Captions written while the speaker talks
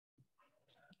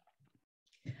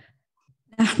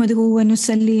نحمده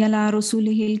ونصلي على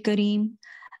رسوله الكريم.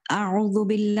 أعوذ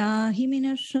بالله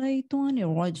من الشيطان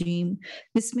الرجيم.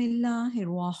 بسم الله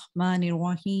الرحمن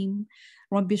الرحيم.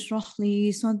 رب اشرح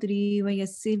لي صدري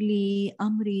ويسر لي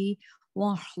أمري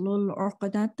واحلل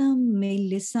عقدة من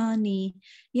لساني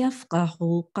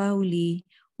يفقه قولي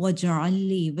واجعل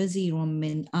لي وزيرا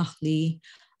من أهلي.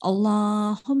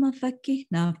 اللهم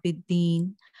فقهنا في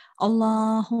الدين.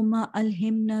 اللهم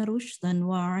ألهمنا رشدا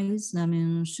وأعذنا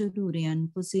من شرور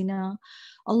أنفسنا.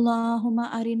 اللهم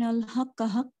أرنا الحق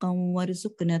حقا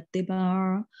وارزقنا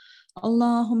اتباعه.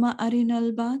 اللهم أرنا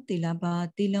الباطل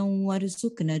باطلا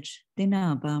وارزقنا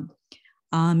اجتنابه.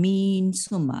 آمين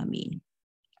ثم آمين.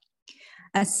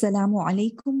 السلام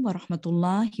عليكم ورحمة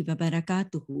الله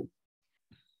وبركاته.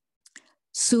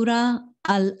 Surah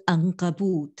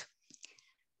Al-Ankabut.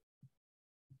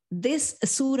 This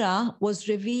surah was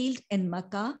revealed in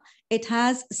Makkah. It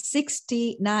has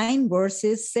 69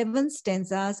 verses, 7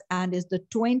 stanzas, and is the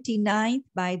 29th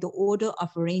by the order of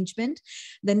arrangement.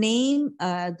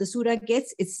 The surah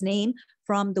gets its name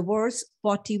from the verse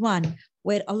 41,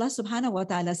 where Allah subhanahu wa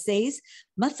ta'ala says,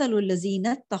 مَثَلُ الَّذِينَ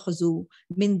اتَّخَذُوا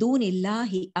مِن دُونِ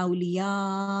اللَّهِ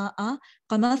أَوْلِيَاءَ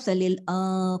كَمَثَلِ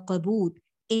الْأَنكَبُوتِ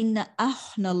إن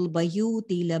أحنى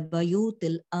البيوت لبيت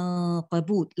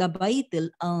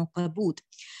الأنكبوت.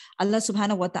 Allah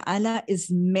subhanahu wa ta'ala is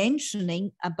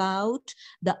mentioning about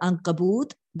the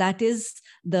Ankabut, that is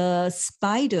the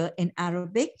spider in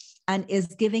Arabic, and is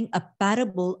giving a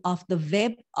parable of the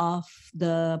web of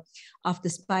the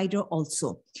spider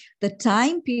also. The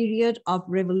time period of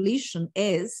revelation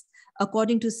is,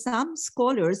 according to some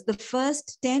scholars, the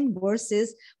first 10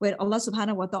 verses where Allah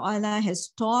subhanahu wa ta'ala has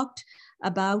talked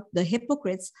about the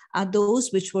hypocrites are those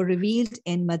which were revealed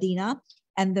in Medina,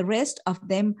 and the rest of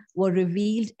them were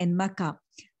revealed in Makkah.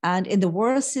 And in the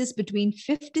verses between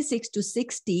 56 to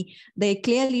 60, they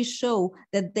clearly show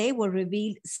that they were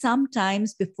revealed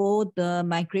sometimes before the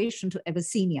migration to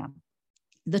Abyssinia.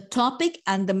 The topic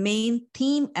and the main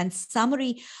theme and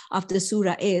summary of the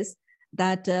surah is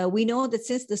that we know that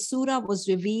since the surah was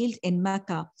revealed in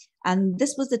Makkah, and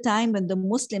this was the time when the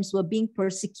Muslims were being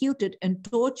persecuted and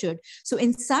tortured. So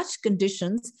in such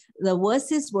conditions, the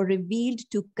verses were revealed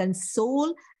to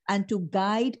console and to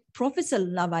guide Prophet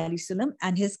ﷺ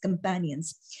and his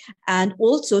companions, and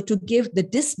also to give the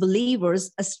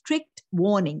disbelievers a strict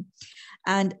warning.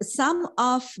 And some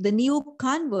of the new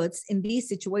converts in these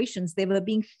situations, they were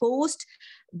being forced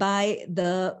by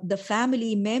the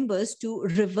family members to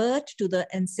revert to the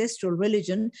ancestral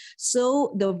religion.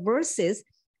 So the verses,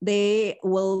 they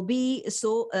will be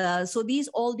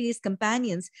all these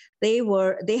companions,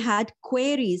 they had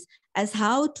queries as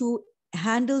how to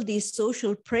handle these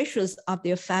social pressures of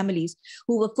their families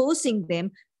who were forcing them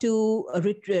to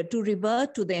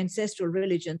revert to the ancestral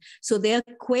religion. So their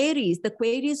queries, the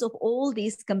queries of all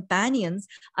these companions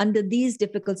under these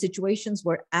difficult situations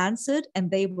were answered, and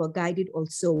they were guided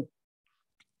also.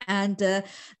 And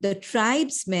the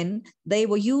tribesmen, they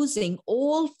were using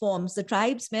all forms, the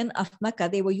tribesmen of Makkah,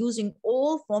 they were using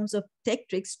all forms of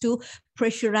tactics to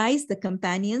pressurize the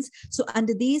companions. So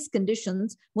under these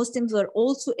conditions, Muslims were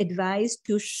also advised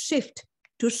to shift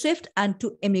and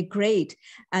to emigrate.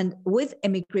 And with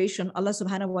emigration, Allah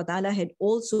subhanahu wa ta'ala had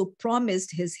also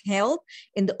promised his help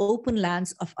in the open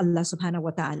lands of Allah subhanahu wa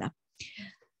ta'ala.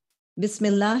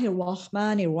 Bismillahir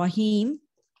Rahmanir Rahim.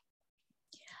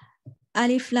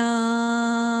 Alif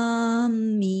Lam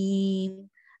Mim.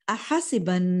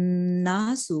 Ahasiban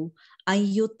nasu an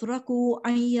yutraku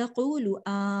an yaqulu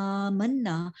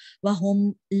amanna wa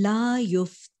hum la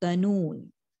yuftanun.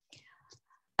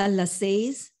 Allah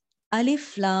says,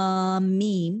 Alif Lam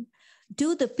Mim.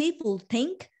 Do the people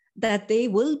think that they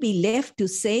will be left to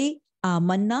say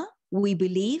amanna, we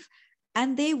believe,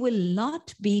 and they will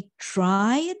not be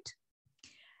tried?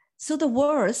 So the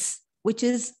verse which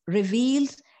is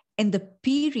revealed in the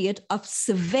period of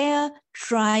severe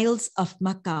trials of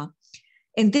Makkah.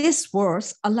 In this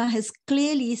verse, Allah has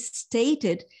clearly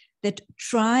stated that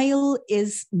trial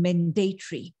is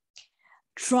mandatory.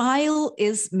 Trial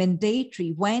is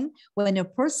mandatory when a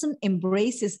person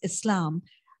embraces Islam,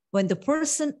 when the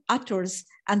person utters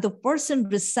and the person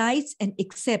recites and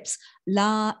accepts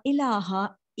La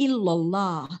ilaha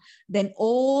illallah, then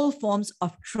all forms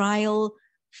of trial,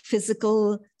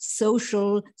 physical,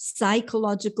 social,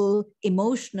 psychological,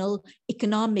 emotional,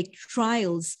 economic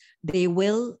trials, they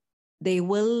will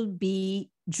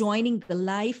be joining the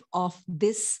life of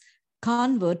this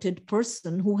converted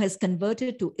person who has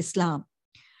converted to Islam.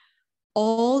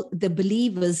 All the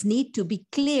believers need to be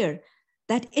clear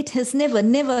that it has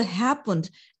never happened,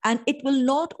 and it will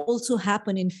not also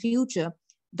happen in future,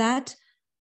 that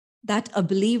a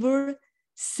believer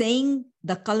saying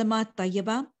the Kalimat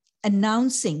Tayyibah,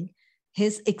 announcing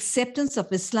his acceptance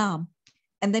of Islam.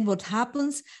 And then what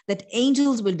happens, that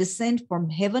angels will descend from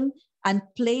heaven and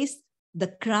place the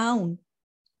crown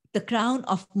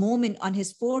of Mu'min on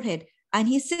his forehead, and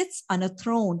he sits on a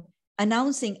throne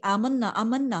announcing Amanna,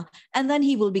 Amanna, and then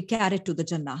he will be carried to the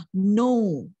Jannah.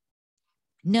 No,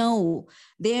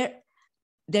 there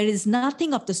is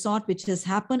nothing of the sort which has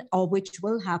happened or which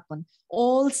will happen.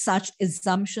 All such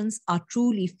assumptions are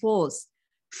truly false.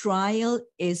 Trial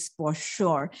is for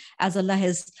sure. As Allah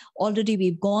has already,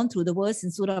 we've gone through the verse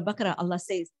in Surah Baqarah. Allah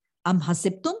says, Am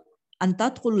hasibtum an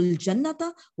tadkhulul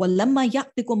jannata walamma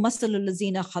ya'tikum masalul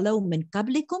lazina khalaw min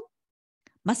qablikum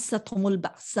مستهم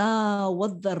البأساء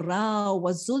والضراء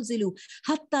والزلزل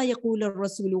حتى يقول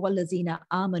الرسول والذين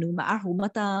آمنوا معه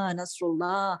متى نصر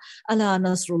الله ألا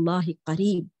نصر الله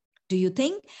قريب. Do you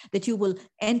think that you will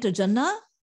enter Jannah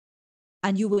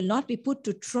and you will not be put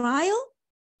to trial?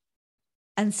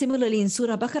 And similarly in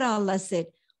Surah Baqarah, Allah said,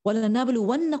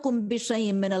 وَلَنَبْلُوَنَّكُمْ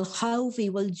بِشَيْءٍ مِّنَ الْخَوْفِ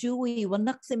وَالْجُوعِ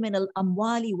وَالنَّقْصِ مِّنَ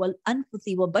الْأَمْوَالِ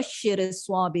وَالْأَنفُسِ وَبَشِّرِ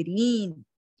الصَّابِرِينَ.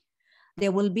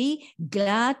 There will be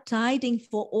glad tidings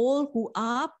for all who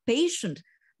are patient.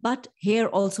 But here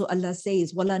also Allah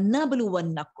says,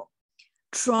 وَلَنَبْلُوَنَّكُمْ.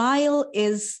 Trial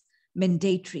is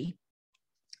mandatory.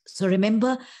 So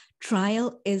remember,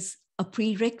 trial is a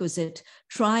prerequisite.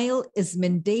 Trial is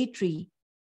mandatory.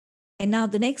 And now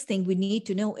the next thing we need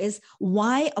to know is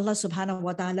why Allah subhanahu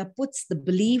wa ta'ala puts the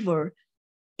believer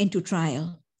into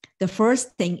trial. The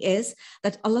first thing is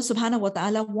that Allah subhanahu wa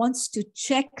ta'ala wants to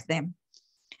check them,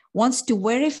 wants to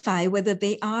verify whether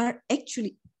they are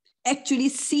actually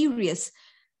serious.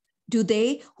 Do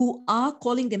they, who are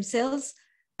calling themselves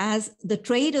as the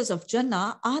traders of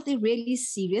Jannah, are they really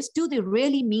serious? Do they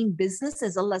really mean business?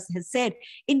 As Allah has said,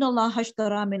 Inna Allah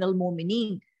hashtara min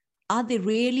al-mu'mineen. Are they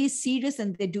really serious,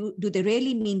 and do they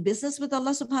really mean business with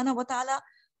Allah subhanahu wa ta'ala,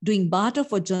 doing barter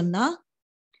for Jannah?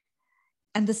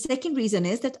 And the second reason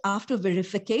is that after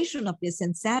verification of their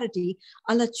sincerity,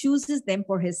 Allah chooses them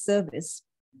for his service.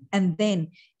 And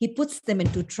then he puts them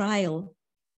into trial.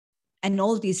 And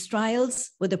all these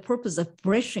trials with the purpose of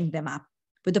brushing them up,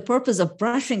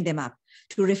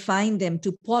 to refine them,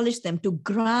 to polish them, to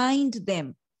grind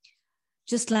them.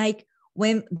 Just like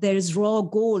when there is raw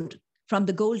gold from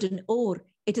the golden ore,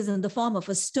 it is in the form of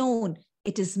a stone.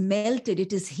 It is melted,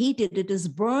 it is heated, it is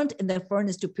burnt in the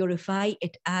furnace to purify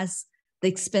it as the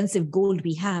expensive gold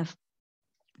we have.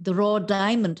 The raw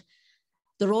diamond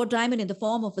in the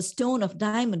form of a stone of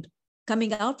diamond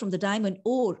coming out from the diamond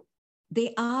ore,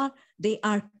 they are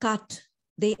cut,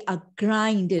 they are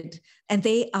grinded, and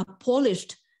they are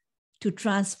polished to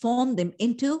transform it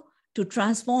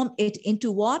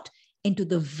into what? Into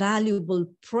the valuable,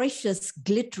 precious,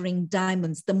 glittering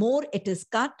diamonds. The more it is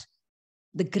cut,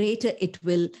 the greater it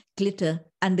will glitter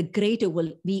and the greater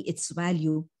will be its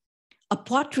value. A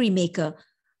pottery maker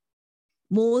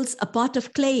molds a pot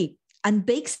of clay and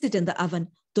bakes it in the oven.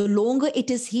 The longer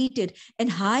it is heated and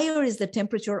higher is the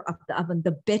temperature of the oven,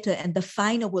 the better and the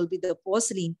finer will be the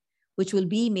porcelain, which will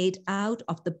be made out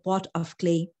of the pot of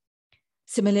clay.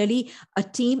 Similarly, a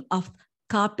team of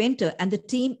carpenter and the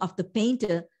team of the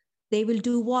painter, they will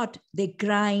do what? They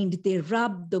grind, they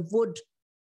rub the wood,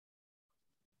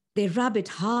 they rub it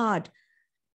hard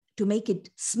to make it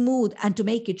smooth and to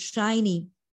make it shiny.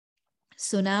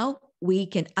 So now we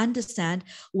can understand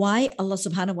why Allah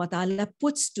subhanahu wa ta'ala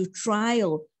puts to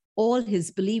trial all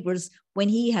his believers when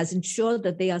he has ensured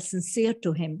that they are sincere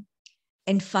to him.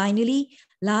 And finally,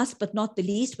 last but not the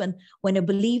least, when a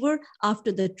believer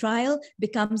after the trial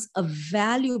becomes a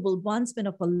valuable bondsman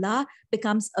of Allah,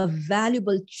 becomes a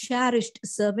valuable, cherished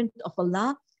servant of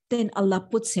Allah, then Allah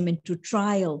puts him into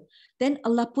trial. Then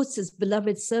Allah puts his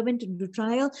beloved servant into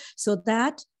trial so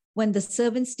that when the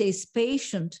servant stays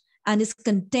patient and is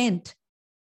content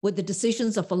with the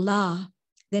decisions of Allah,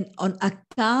 then on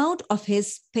account of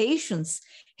his patience,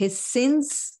 his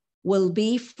sins will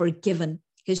be forgiven.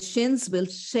 His sins will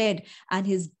shed and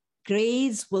his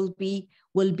grace will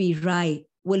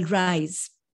rise.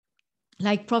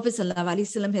 Like Prophet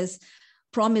ﷺ has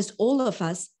promised all of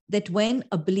us that when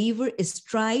a believer is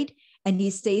tried and he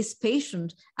stays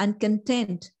patient and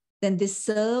content, then this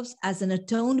serves as an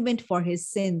atonement for his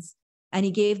sins. And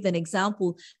he gave an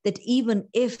example that even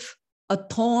if a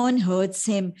thorn hurts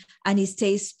him and he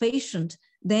stays patient,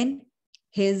 then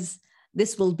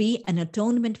this will be an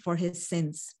atonement for his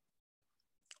sins.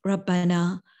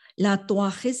 ربنا لا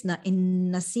تؤاخذنا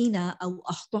إن نسينا أو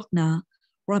أخطأنا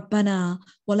ربنا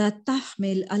ولا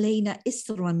تحمل علينا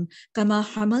إصرا كما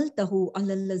حملته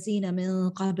على الذين من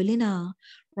قبلنا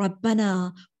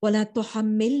ربنا ولا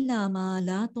تحملنا ما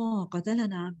لا طاقة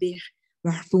لنا به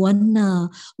واعف عنا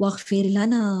واغفر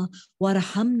لنا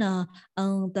وارحمنا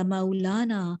أنت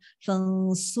مولانا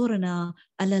فانصرنا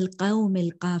على القوم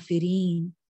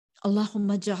الكافرين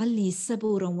اللهم اجعلني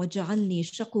صبورا واجعلني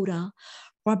شكورا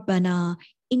ربنا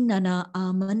إننا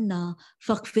آمنا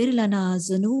فاغفر لنا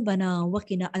ذنوبنا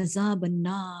وقنا عذاب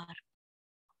النار.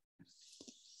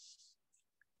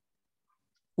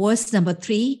 Verse number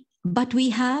 3, but we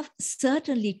have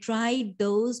certainly tried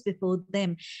those before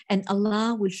them, and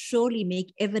Allah will surely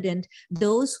make evident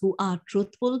those who are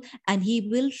truthful, and He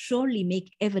will surely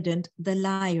make evident the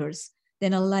liars.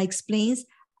 Then Allah explains,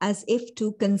 as if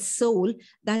to console,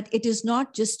 that it is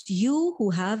not just you who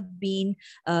have been,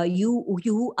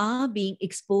 you are being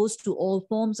exposed to all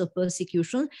forms of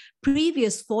persecution.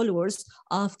 Previous followers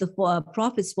of the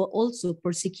prophets were also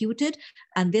persecuted,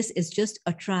 and this is just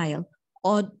a trial.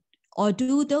 Or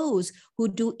do those who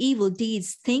do evil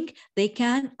deeds think they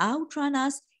can outrun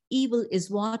us? Evil is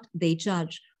what they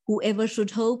judge. Whoever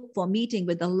should hope for meeting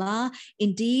with Allah,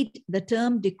 indeed the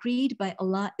term decreed by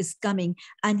Allah is coming,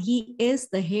 and He is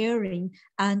the hearing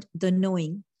and the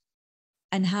knowing.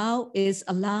 And how is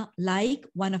Allah like?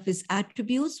 One of His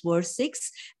attributes, verse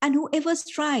 6, and whoever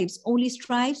strives only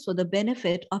strives for the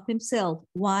benefit of himself.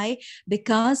 Why?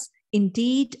 Because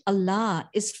indeed Allah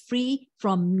is free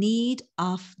from need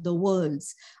of the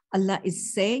worlds. Allah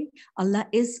is saying, Allah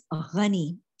is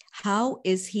Ghani. How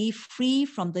is He free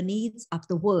from the needs of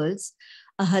the worlds?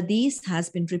 A hadith has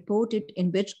been reported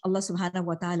in which Allah subhanahu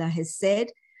wa ta'ala has said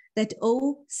that,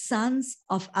 O sons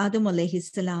of Adam alayhi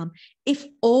salam, if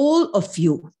all of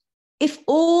you,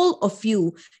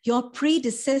 your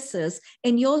predecessors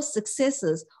and your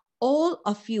successors, all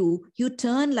of you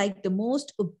turn like the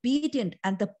most obedient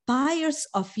and the pious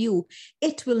of you,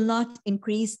 it will not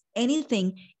increase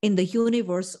anything in the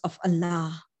universe of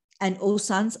Allah. And O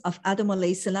sons of Adam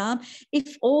alayhi salam,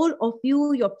 if all of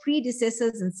you, your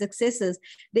predecessors and successors,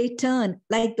 they turn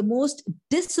like the most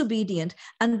disobedient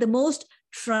and the most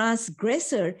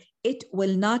transgressor, it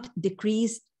will not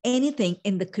decrease anything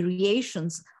in the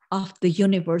creations of the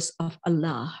universe of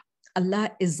Allah.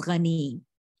 Allah is Ghani.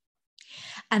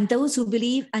 And those who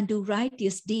believe and do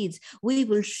righteous deeds, we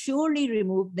will surely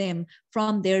remove them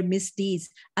from their misdeeds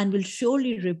and will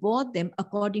surely reward them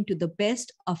according to the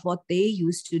best of what they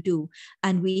used to do.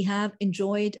 And we have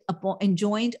enjoined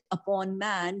upon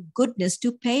man goodness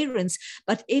to parents,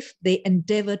 but if they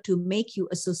endeavor to make you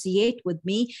associate with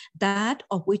me that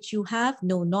of which you have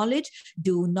no knowledge,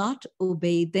 do not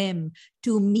obey them.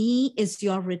 To me is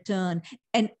your return,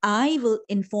 and I will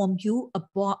inform you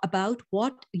about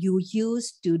what you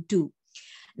used to do.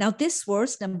 Now, this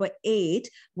verse number 8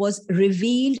 was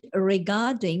revealed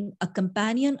regarding a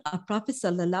companion of Prophet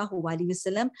sallallahu alaihi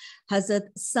wasallam, Hazrat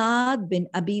Sa'd bin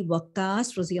Abi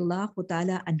Waqqas radiyallahu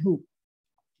ta'ala anhu.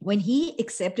 When he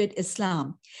accepted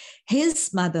Islam,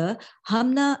 his mother,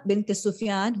 Hamna bint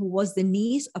Sufyan, who was the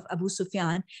niece of Abu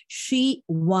Sufyan, she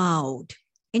vowed.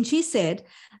 And she said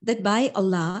that by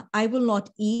Allah, I will not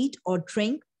eat or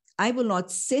drink, I will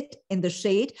not sit in the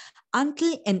shade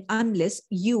until and unless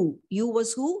you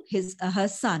was who? Her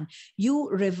son, you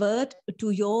revert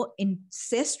to your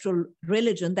ancestral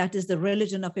religion, that is the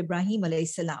religion of Ibrahim alayhi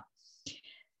salam.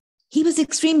 He was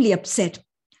extremely upset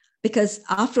because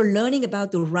after learning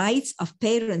about the rights of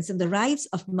parents and the rights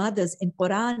of mothers in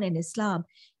Quran and Islam,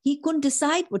 he couldn't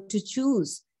decide what to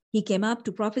choose. He came up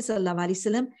to Prophet sallallahu alaihi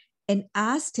wasallam and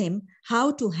asked him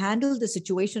how to handle the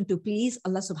situation to please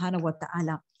Allah subhanahu wa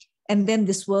ta'ala. And then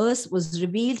this verse was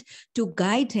revealed to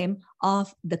guide him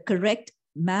of the correct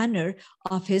manner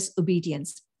of his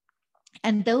obedience.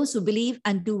 And those who believe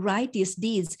and do righteous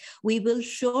deeds, we will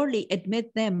surely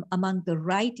admit them among the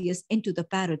righteous into the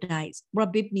paradise.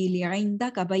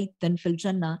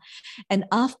 And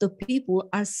of the people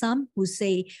are some who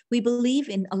say, we believe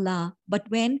in Allah, but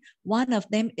when one of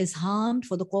them is harmed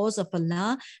for the cause of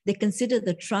Allah, they consider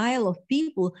the trial of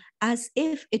people as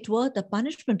if it were the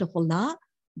punishment of Allah.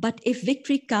 But if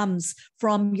victory comes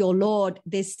from your Lord,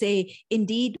 they say,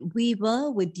 indeed, we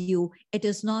were with you. It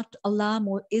is not Allah,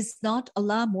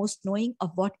 most knowing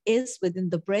of what is within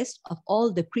the breast of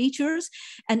all the creatures?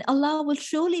 And Allah will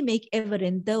surely make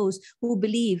evident those who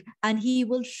believe, and He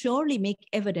will surely make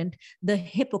evident the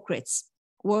hypocrites.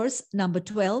 Verse number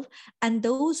 12, and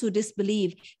those who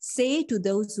disbelieve say to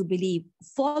those who believe,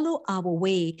 follow our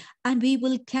way and we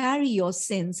will carry your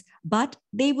sins, but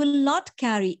they will not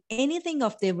carry anything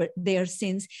of their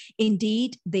sins.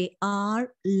 Indeed, they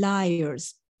are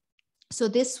liars. So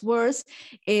this verse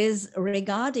is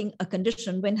regarding a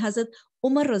condition when Hazrat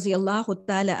Umar radiallahu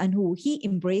ta'ala anhu, he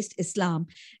embraced Islam.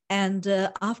 And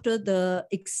after the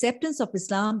acceptance of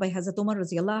Islam by Hazrat Umar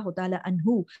radiallahu ta'ala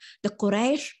anhu, the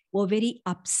Quraysh were very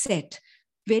upset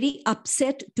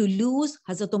to lose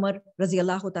Hazrat Umar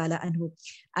radiallahu ta'ala anhu.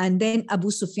 And then Abu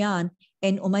Sufyan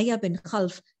and Umayyah bin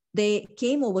Khalf, they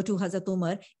came over to Hazrat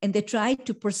Umar and they tried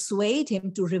to persuade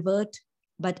him to revert.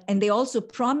 And they also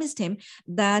promised him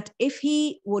that if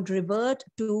he would revert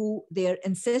to their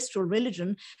ancestral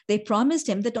religion, they promised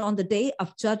him that on the day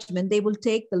of judgment, they will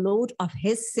take the load of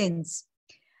his sins.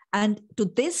 And to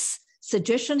this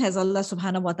suggestion has Allah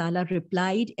subhanahu wa ta'ala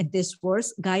replied in this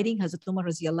verse, guiding Hazrat Umar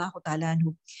radiallahu ta'ala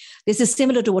anhu. This is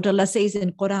similar to what Allah says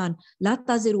in Quran, La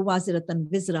taziru waziratan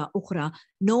wizra ukhra.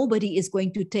 Nobody is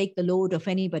going to take the load of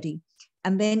anybody.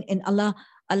 And then in Allah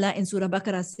in Surah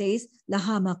Baqarah says,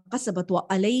 Laha ma qasabat wa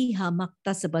alayha ma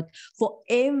iktasabat. For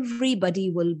everybody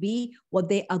will be what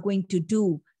they are going to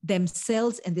do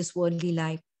themselves in this worldly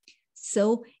life.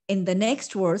 So in the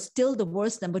next verse, till the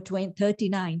verse number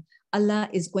 39, Allah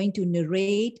is going to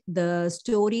narrate the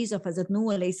stories of Hazrat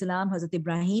Nuh alayhi salam, Hazrat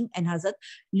Ibrahim, and Hazrat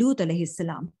Lut alayhi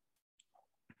salam.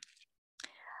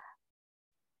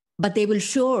 But they will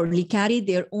surely carry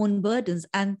their own burdens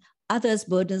and others'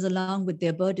 burdens along with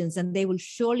their burdens, and they will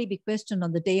surely be questioned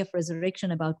on the day of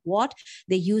resurrection about what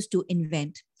they used to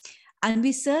invent. And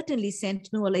we certainly sent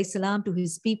Nuh alayhi salam to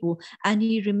his people, and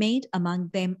he remained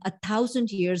among them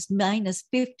 1,000 years minus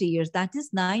 50 years. That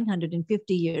is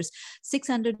 950 years,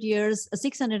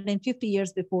 650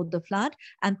 years before the flood,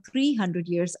 and 300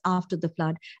 years after the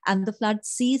flood. And the flood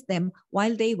seized them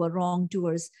while they were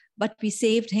wrongdoers. But we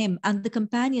saved him and the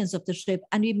companions of the ship,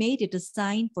 and we made it a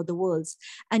sign for the worlds.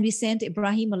 And we sent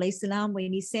Ibrahim alayhi salam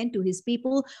when he sent to his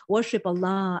people, worship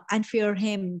Allah and fear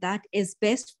him. That is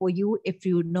best for you if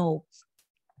you know.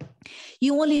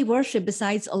 You only worship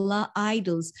besides Allah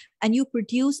idols, and you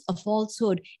produce a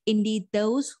falsehood. Indeed,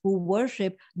 those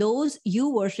you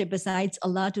worship besides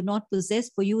Allah do not possess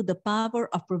for you the power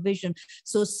of provision.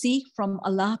 So seek from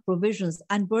Allah provisions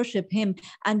and worship him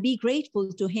and be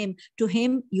grateful to him. To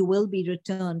him you will be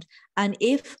returned. And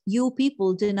if you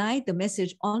people denied the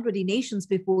message, already nations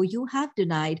before you have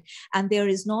denied, and there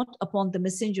is not upon the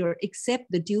messenger except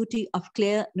the duty of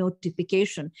clear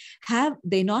notification. Have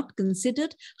they not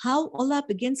considered how Allah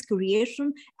begins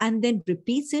creation and then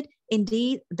repeats it?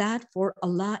 Indeed, that for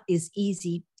Allah is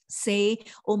easy. Say,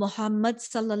 O Muhammad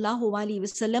sallallahu alaihi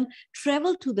wasallam,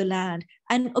 travel to the land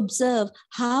and observe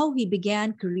how he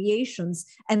began creations,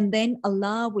 and then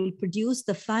Allah will produce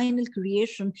the final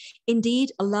creation.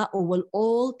 Indeed, Allah over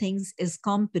all things is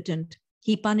competent.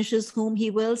 He punishes whom he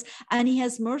wills, and he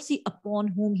has mercy upon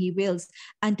whom he wills,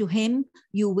 and to him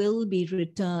you will be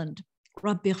returned.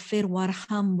 Rabbi ighfir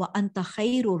warham wa anta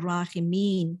khairur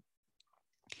rahimin.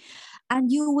 And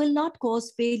you will not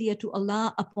cause failure to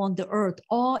Allah upon the earth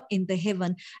or in the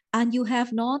heaven, and you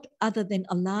have not other than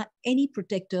Allah any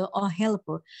protector or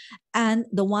helper. And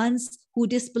the ones who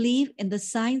disbelieve in the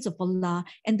signs of Allah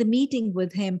and the meeting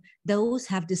with him, those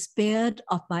have despaired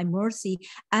of my mercy,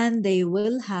 and they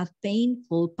will have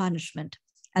painful punishment.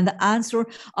 And the answer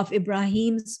of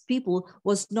Ibrahim's people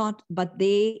was not, but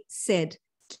they said,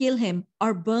 kill him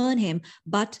or burn him,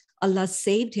 but Allah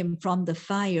saved him from the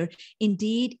fire.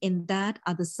 Indeed, in that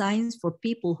are the signs for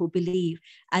people who believe.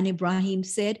 And Ibrahim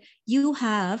said, you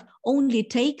have only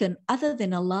taken other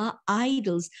than Allah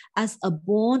idols as a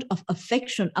bond of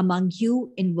affection among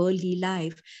you in worldly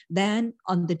life. Then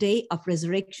on the day of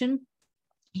resurrection,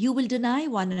 you will deny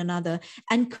one another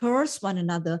and curse one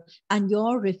another, and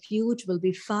your refuge will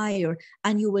be fire,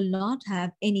 and you will not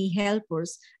have any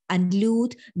helpers. And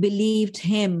Lut believed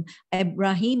him.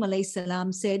 Ibrahim alayhi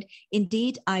salam said,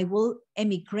 indeed, I will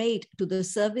emigrate to the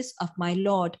service of my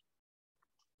Lord.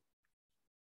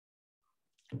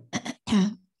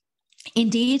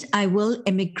 Indeed, I will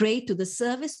emigrate to the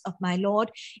service of my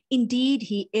Lord. Indeed,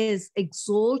 he is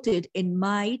exalted in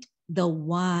might, the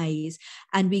wise.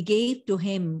 And we gave to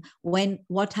him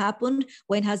what happened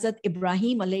when Hazrat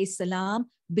Ibrahim alayhi salam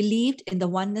believed in the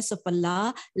oneness of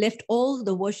Allah, left all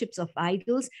the worships of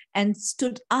idols, and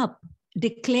stood up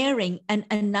declaring and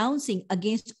announcing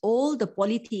against all the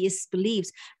polytheist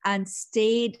beliefs, and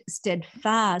stayed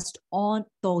steadfast on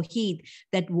Tawheed.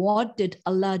 That what did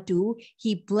Allah do?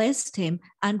 He blessed him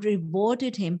and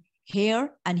rewarded him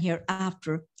here and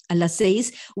hereafter. Allah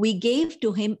says, we gave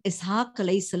to him Ishaq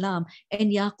alayhi salam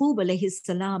and Yaqub alayhi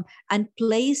salam, and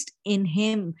placed in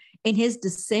his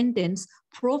descendants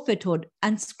prophethood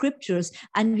and scriptures,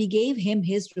 and we gave him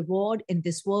his reward in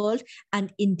this world,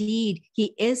 and indeed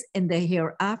he is in the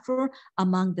hereafter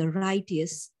among the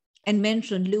righteous. and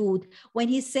mentioned Lut when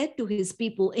he said to his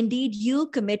people, indeed, you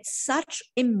commit such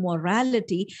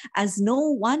immorality as no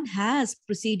one has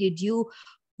preceded you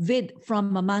with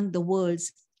from among the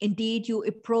worlds. Indeed, you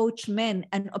approach men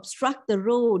and obstruct the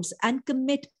roads and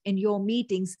commit in your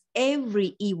meetings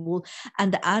every evil.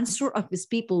 And the answer of his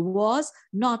people was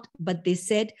not, but they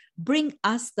said, bring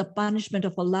us the punishment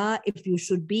of Allah if you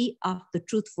should be of the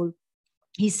truthful.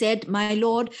 He said, my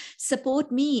Lord,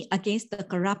 support me against the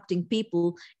corrupting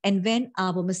people. And when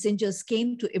our messengers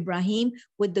came to Ibrahim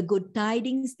with the good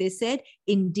tidings, they said,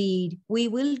 indeed, we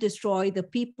will destroy the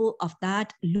people of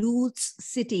that Lut's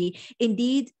city.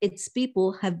 Indeed, its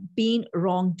people have been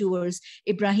wrongdoers.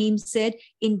 Ibrahim said,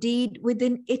 indeed,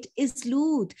 within it is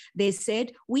Lut. They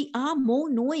said, we are more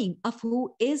knowing of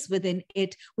who is within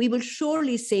it. We will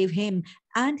surely save him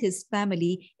and his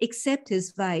family, except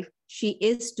his wife. She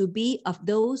is to be of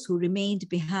those who remained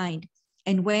behind.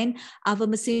 And when our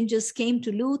messengers came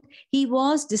to Lut, he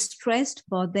was distressed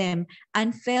for them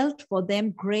and felt for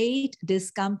them great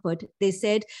discomfort. They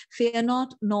said, fear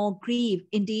not nor grieve.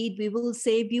 Indeed, we will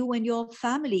save you and your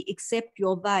family, except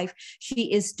your wife.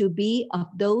 She is to be of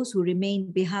those who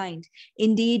remain behind.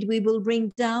 Indeed, we will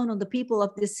bring down on the people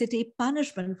of this city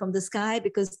punishment from the sky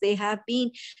because they have been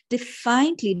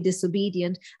defiantly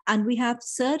disobedient, and we have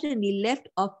certainly left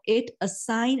of it a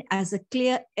sign as a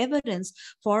clear evidence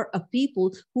for a people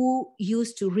who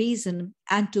used to reason.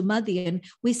 And to Madian,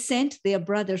 we sent their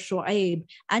brother Shu'aib,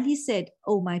 and he said,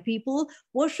 O my people,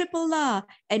 worship Allah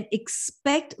and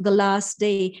expect the last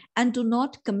day, and do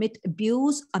not commit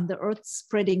abuse on the earth,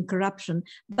 spreading corruption.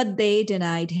 But they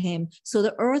denied him. So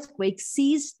the earthquake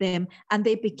seized them, and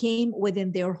they became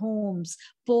within their homes,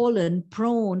 fallen,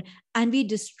 prone, and we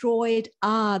destroyed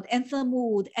Ad and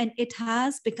Thamud, and it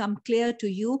has become clear to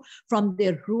you from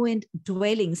their ruined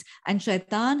dwellings. And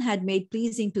Shaitan had made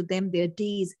pleasing to them their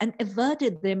deeds and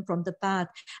averted them from the path,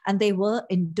 and they were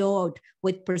endowed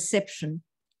with perception.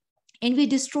 And we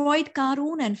destroyed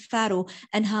Qarun and Pharaoh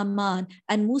and Haman,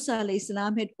 and Musa alayhi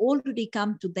salam had already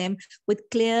come to them with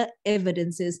clear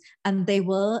evidences, and they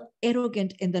were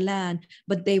arrogant in the land,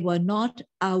 but they were not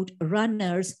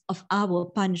outrunners of our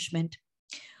punishment.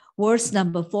 Verse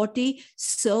number 40,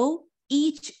 so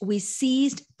each we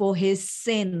seized for his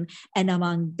sin, and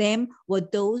among them were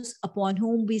those upon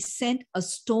whom we sent a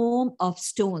storm of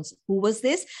stones. Who was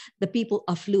this? The people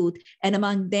of Lut. And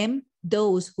among them,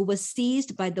 those who were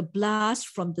seized by the blast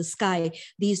from the sky.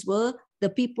 These were the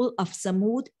people of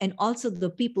Samud and also the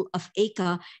people of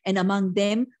Acre, and among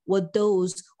them were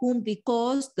those whom we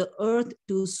caused the earth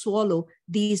to swallow.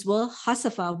 These were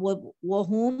Hasafa, were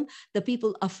whom the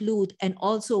people of Lut, and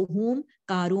also whom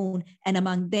Qarun, and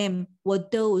among them were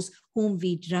those whom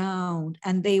we drowned,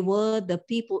 and they were the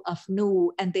people of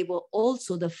Nuh, and they were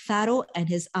also the Pharaoh and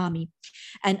his army.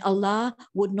 And Allah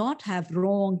would not have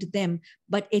wronged them,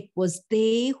 but it was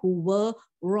they who were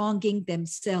wronging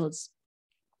themselves.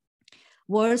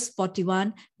 Verse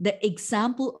 41, the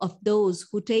example of those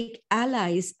who take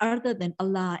allies other than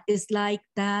Allah is like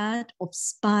that of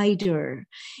spider,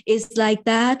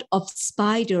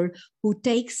 who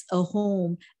takes a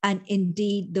home. And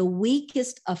indeed, the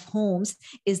weakest of homes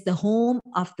is the home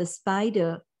of the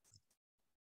spider.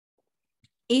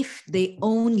 If they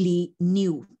only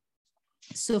knew.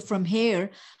 So from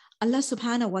here, Allah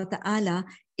subhanahu wa ta'ala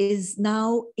is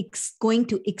now going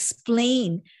to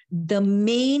explain the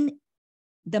main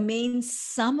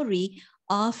summary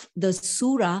of the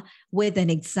surah with an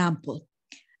example.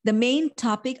 The main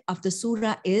topic of the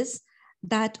surah is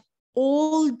that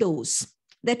all those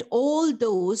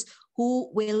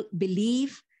who will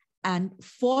believe and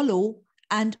follow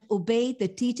and obey the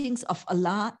teachings of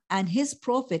Allah and his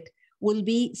prophet will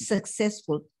be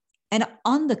successful. And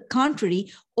on the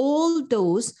contrary, all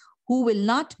those who will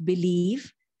not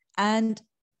believe and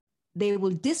they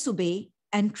will disobey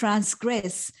and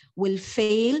transgress will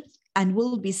fail and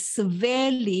will be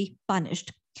severely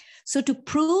punished. So to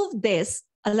prove this,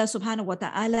 Allah subhanahu wa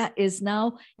ta'ala is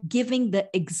now giving the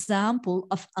example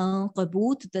of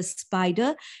Ankabut, the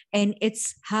spider, and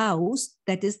its house,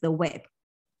 that is the web.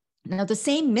 Now, the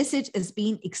same message is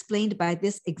being explained by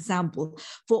this example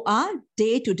for our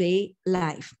day-to-day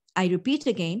life. I repeat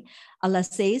again, Allah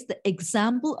says the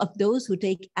example of those who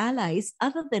take allies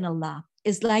other than Allah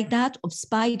is like that of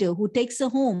spider who takes a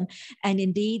home. And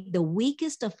indeed, the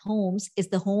weakest of homes is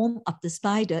the home of the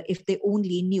spider, if they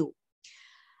only knew.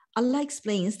 Allah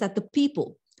explains that the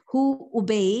people who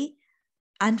obey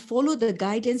and follow the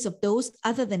guidance of those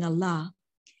other than Allah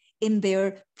in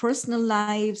their personal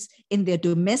lives, in their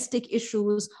domestic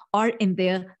issues, or in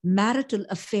their marital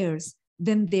affairs,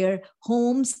 then their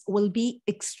homes will be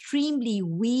extremely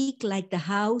weak, like the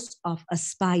house of a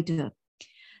spider.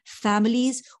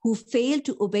 Families who fail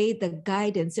to obey the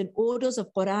guidance and orders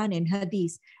of Quran and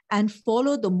Hadith and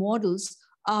follow the models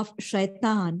of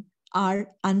Shaitan are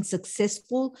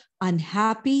unsuccessful,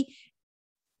 unhappy,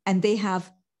 and they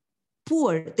have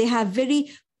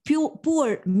very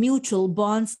poor mutual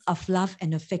bonds of love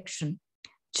and affection.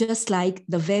 Just like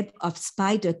the web of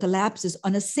spider collapses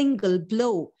on a single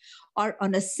blow or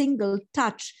on a single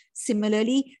touch,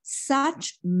 similarly,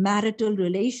 such marital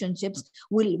relationships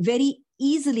will very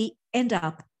easily end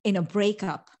up in a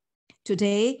breakup.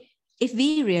 Today, if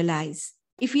we realize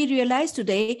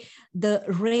today the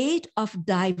rate of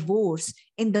divorce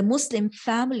in the Muslim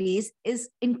families is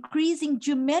increasing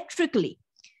geometrically.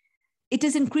 It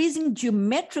is increasing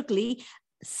geometrically,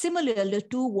 similar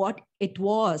to what it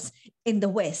was in the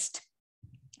West.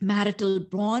 Marital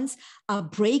bonds are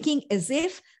breaking as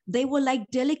if they were like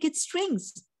delicate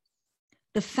strings.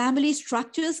 The family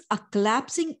structures are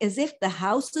collapsing as if the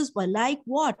houses were like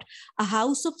what? A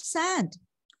house of sand.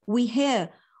 We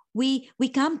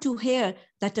come to hear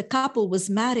that a couple was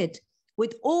married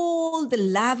with all the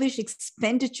lavish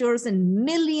expenditures and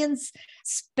millions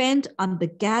spent on the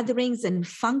gatherings and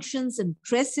functions and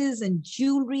dresses and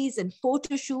jewelries and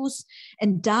photo shoots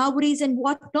and dowries and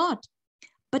whatnot.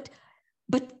 But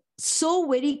so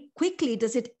very quickly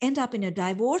does it end up in a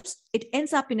divorce. It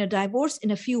ends up in a divorce in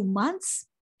a few months.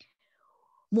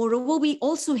 Moreover, we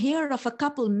also hear of a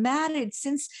couple married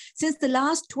since the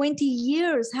last 20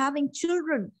 years, having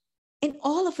children, and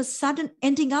all of a sudden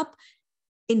ending up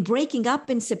in breaking up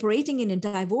and separating in a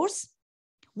divorce.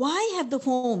 Why have the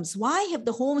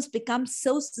homes become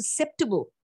so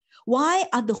susceptible? Why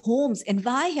are the homes and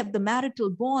why have the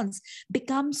marital bonds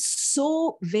become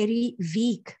so very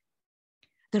weak?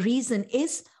 The reason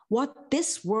is what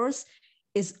this verse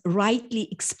is rightly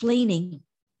explaining,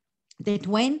 that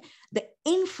when the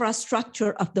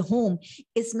infrastructure of the home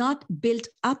is not built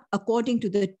up according to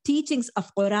the teachings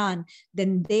of Quran,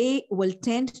 then they will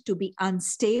tend to be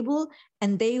unstable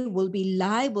and they will be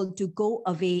liable to go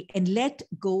away and let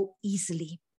go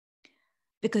easily.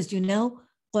 Because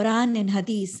Quran and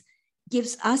Hadith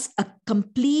gives us a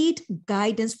complete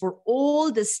guidance for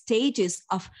all the stages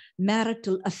of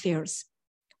marital affairs.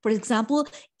 For example,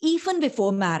 even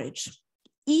before marriage,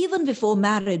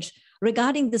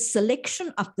 regarding the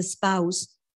selection of the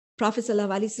spouse, Prophet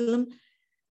ﷺ,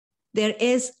 there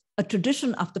is a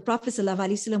tradition of the Prophet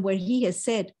ﷺ where he has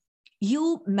said,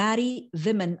 you marry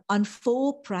women on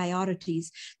 4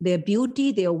 priorities: their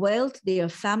beauty, their wealth, their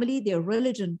family, their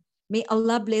religion. May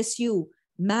Allah bless you.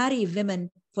 Marry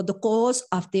women for the cause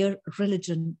of their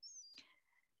religion.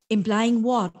 Implying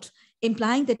what?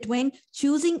 Implying that when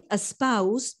choosing a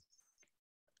spouse,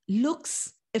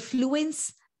 looks,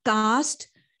 affluence, caste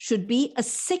should be a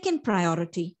second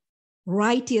priority.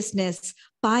 Righteousness,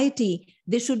 piety,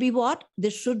 this should be what?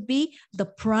 This should be the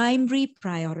primary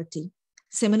priority.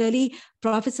 Similarly,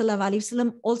 Prophet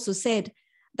ﷺ also said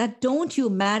that don't you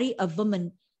marry a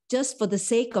woman just for the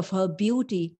sake of her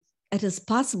beauty. It is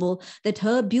possible that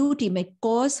her beauty may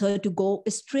cause her to go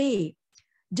astray.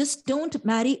 Just don't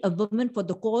marry a woman for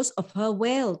the cause of her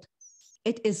wealth.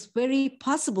 It is very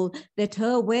possible that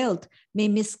her wealth may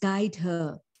misguide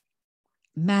her.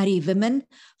 Marry women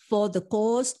for the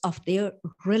cause of their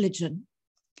religion.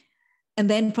 And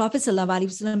then Prophet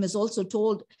ﷺ has also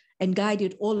told and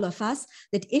guided all of us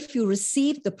that if you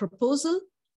receive the proposal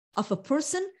of a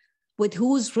person with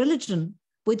whose religion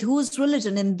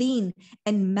and deen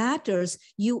and manners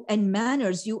you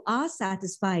are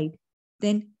satisfied,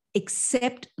 then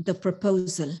accept the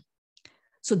proposal.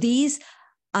 So these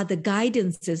are the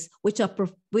guidances which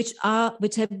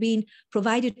have been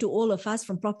provided to all of us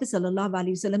from Prophet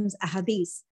ﷺ's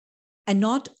ahadith. And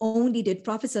not only did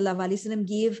Prophet ﷺ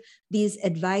give these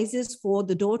advices for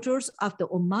the daughters of the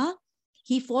Ummah,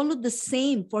 he followed the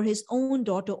same for his own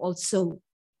daughter also.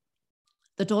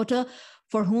 The daughter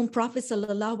for whom Prophet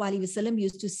ﷺ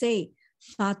used to say,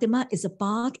 Fatima is a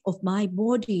part of my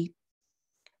body.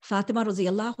 Fatima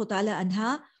radiallahu ta'ala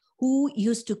anha, who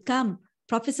used to come,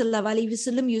 Prophet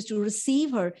ﷺ used to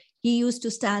receive her. He used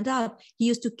to stand up. He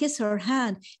used to kiss her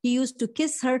hand. He used to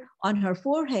kiss her on her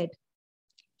forehead.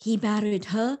 He married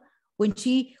her when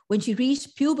she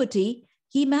reached puberty.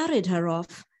 He married her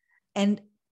off. And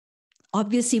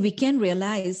obviously we can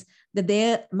realize that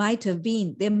there must have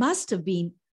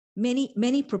been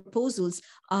many proposals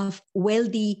of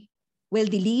wealthy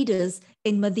leaders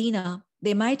in Medina.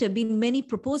 There might have been many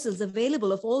proposals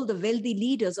available of all the wealthy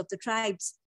leaders of the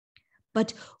tribes.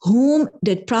 But whom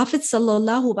did Prophet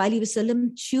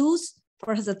ﷺ choose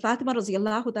for Hazrat Fatima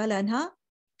radiallahu ta'ala anha?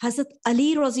 Hazrat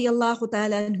Ali radiallahu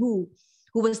ta'ala anhu,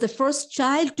 who was the first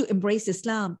child to embrace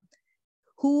Islam,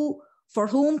 for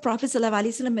whom Prophet sallallahu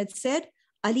alaihi wasallam had said,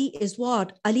 Ali is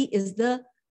what? Ali is the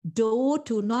door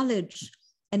to knowledge.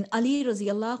 And Ali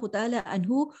radiallahu ta'ala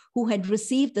anhu, who had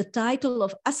received the title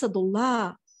of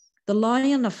Asadullah, the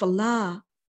lion of Allah,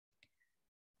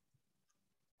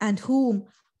 and whom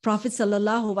Prophet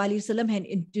sallallahu alaihi wasallam had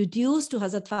introduced to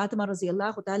Hazrat Fatima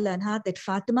radiallahu ta'ala anha, that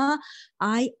Fatima,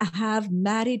 I have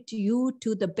married you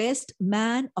to the best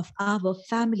man of our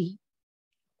family.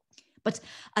 But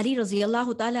Ali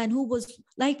radiallahu ta'ala anhu was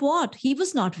like what? He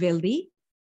was not wealthy.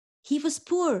 He was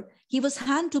poor. He was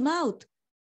hand to mouth.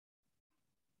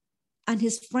 And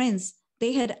his friends,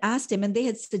 they had asked him and they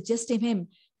had suggested him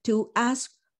to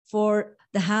ask for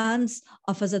the hands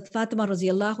of Hazrat Fatima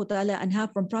radiallahu ta'ala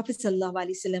anha from Prophet sallallahu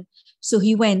alaihi wasallam. So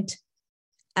he went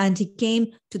and he came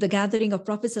to the gathering of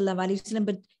Prophet sallallahu alaihi wasallam,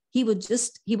 but he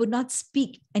would not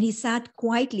speak, and he sat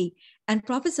quietly. And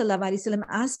Prophet sallallahu alaihi wasallam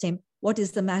asked him, what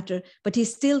is the matter? But he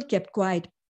still kept quiet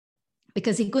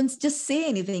because he couldn't just say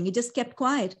anything. He just kept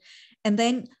quiet. And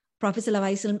then Prophet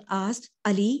sallallahu alaihi wasallam asked,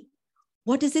 Ali,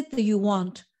 what is it that you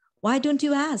want? Why don't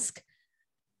you ask?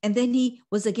 And then he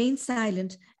was again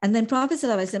silent. And then Prophet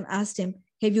sallallahu alaihi wasallam asked him,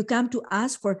 have you come to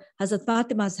ask for Hazrat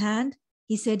Fatima's hand?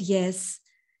 He said, yes.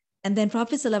 And then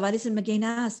Prophet sallallahu alaihi wasallam again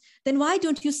asked, then why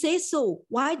don't you say so?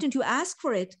 Why don't you ask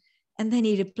for it? And then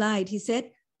he replied, he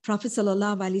said, Prophet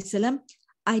sallallahu alaihi wasallam,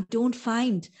 I don't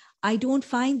find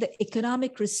the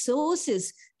economic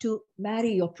resources to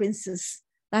marry your princess.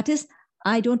 That is,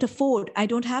 I don't have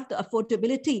the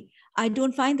affordability. I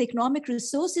don't find the economic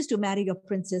resources to marry your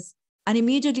princess. And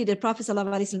immediately the Prophet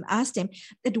ﷺ asked him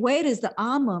that where is the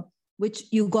armor which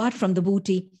you got from the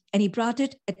booty? And he brought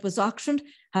it. It was auctioned.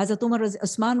 Hazrat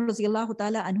Usman radiallahu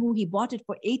ta'ala anhu, he bought it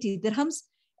for 80 dirhams.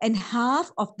 And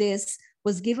half of this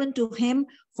was given to him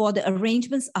for the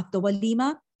arrangements of the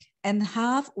walima, and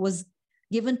half was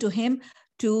given to him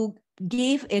to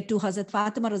give it to Hazrat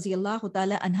Fatima radiallahu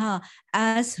ta'ala anha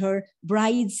as her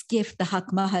bride's gift, the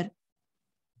haq mahar.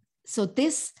 So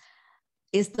this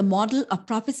is the model of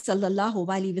Prophet sallallahu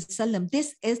alaihi wasallam.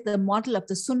 This is the model of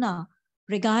the Sunnah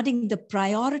regarding the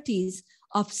priorities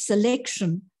of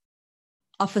selection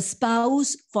of a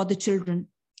spouse for the children.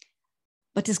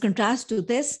 But as contrast to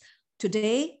this,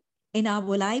 today in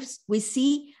our lives, we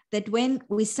see that when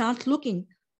we start looking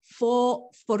for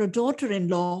a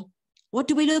daughter-in-law, what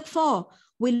do we look for?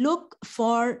 We look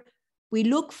for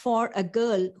a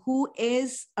girl who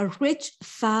is a rich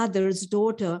father's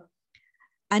daughter.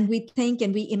 And we think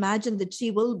and we imagine that she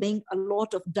will bring a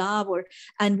lot of dower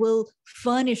and will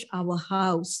furnish our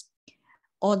house.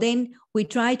 Or then we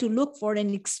try to look for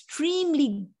an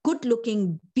extremely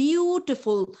good-looking,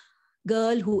 beautiful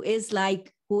girl who is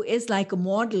like a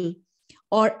model,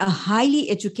 or a highly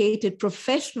educated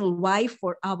professional wife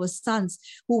for our sons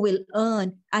who will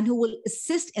earn and who will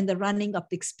assist in the running of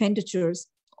the expenditures.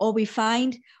 Or we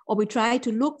try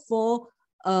to look for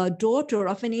a daughter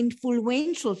of an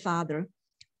influential father,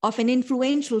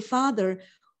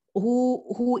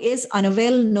 who is on a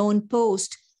well-known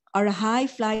post, or a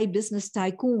high-fly business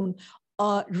tycoon,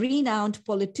 a renowned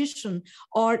politician,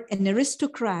 or an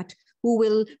aristocrat who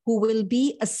will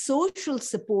be a social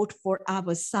support for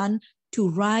our son to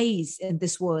rise in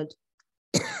this world.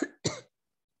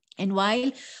 And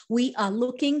while we are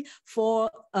looking for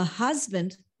a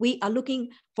husband,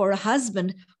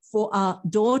 for our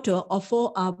daughter or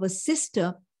for our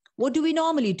sister, what do we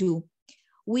normally do?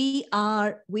 We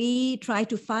try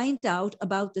to find out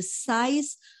about the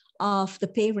size of the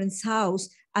parents' house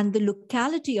and the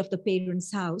locality of the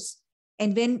parents' house.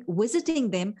 And when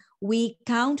visiting them, we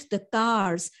count the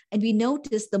cars and we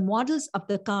notice the models of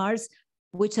the cars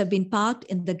which have been parked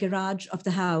in the garage of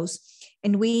the house.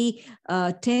 And we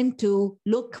tend to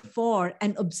look for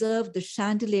and observe the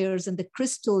chandeliers and the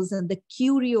crystals and the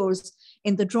curios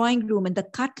in the drawing room and the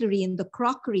cutlery and the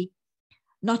crockery,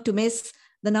 not to miss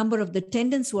the number of the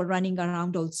attendants who are running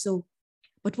around also.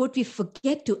 But what we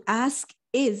forget to ask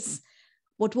is,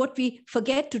 what we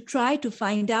forget to try to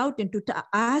find out and to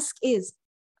ask is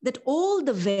that all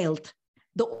the wealth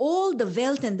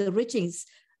and the riches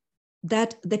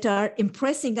that are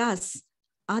impressing us,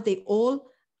 are they all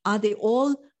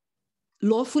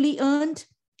lawfully earned?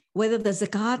 Whether the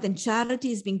zakat and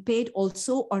charity is being paid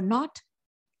also or not?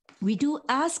 We do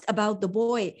ask about the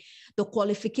boy, the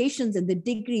qualifications and the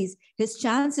degrees, his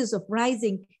chances of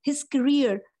rising, his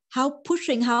career, how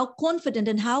pushing, how confident,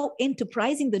 and how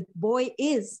enterprising the boy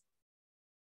is.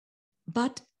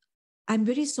 But I'm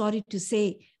very sorry to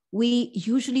say, we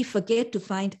usually forget to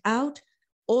find out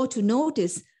or to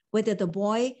notice whether the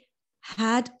boy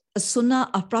had a sunnah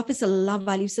of Prophet Sallallahu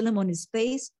Alaihi Wasallam on his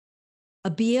face, a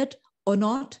beard or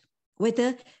not,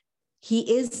 whether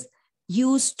he is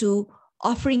used to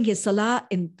offering his salah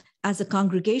as a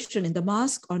congregation in the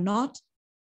mosque or not.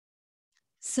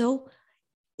 So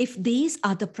if these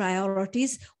are the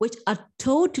priorities which are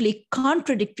totally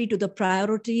contradictory to the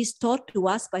priorities taught to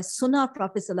us by Sunnah of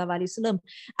Prophet Sallallahu Alaihi Wasallam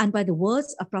and by the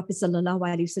words of Prophet Sallallahu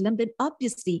Alaihi Wasallam, then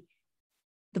obviously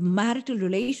the marital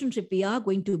relationship we are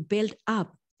going to build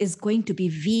up is going to be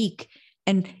weak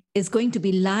and is going to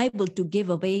be liable to give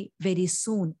away very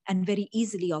soon and very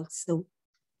easily also.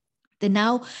 Then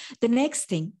now, the next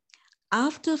thing,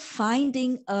 after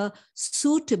finding a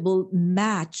suitable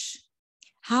match,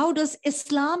 how does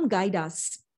Islam guide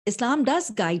us? Islam does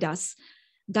guide us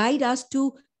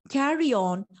to carry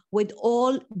on with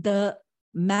all the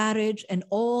marriage and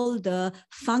all the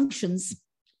functions.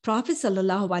 Prophet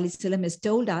Sallallahu Alaihi Wasallam has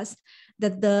told us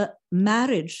that the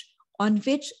marriage on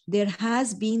which there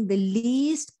has been the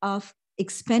least of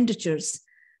expenditures,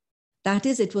 that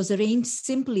is, it was arranged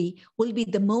simply, will be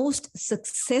the most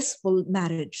successful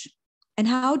marriage. And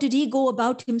how did he go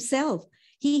about himself?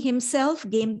 He himself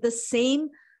gave the same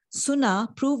sunnah,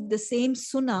 proved the same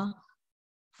sunnah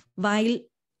while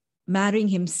marrying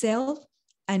himself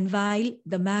and while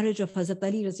the marriage of Hazrat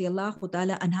Ali Raziallahu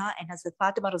Ta'ala Anha and Hazrat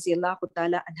Fatima Raziallahu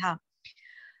Ta'ala Anha.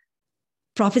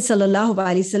 Prophet Sallallahu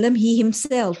Alaihi Wasallam, he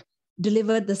himself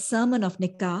delivered the sermon of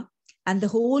nikah, and the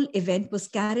whole event was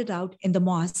carried out in the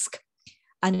mosque.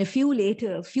 And a few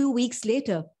weeks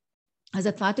later,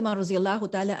 Hazrat Fatima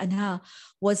Raziallahu Ta'ala Anha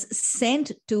was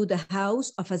sent to the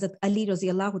house of Hazrat Ali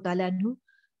Raziallahu Ta'ala Anhu.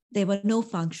 There were no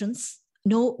functions,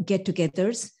 no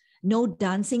get-togethers, no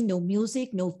dancing, no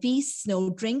music, no feasts, no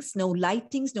drinks, no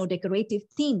lightings, no decorative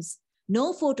themes,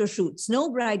 no photo shoots, no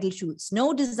bridal shoots,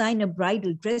 no designer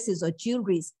bridal dresses or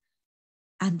jewelries.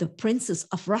 And the princess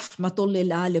of Rahmatul Lil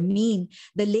Alameen,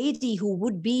 the lady who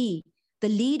would be the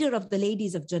leader of the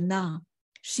ladies of Jannah,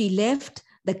 she left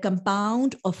the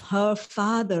compound of her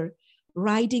father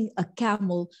riding a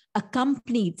camel,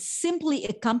 simply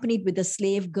accompanied with a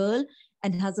slave girl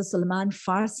and Hazrat Salman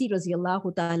Farsi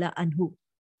Raziallahu Ta'ala Anhu.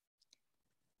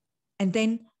 And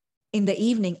then in the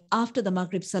evening, after the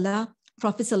Maghrib Salah,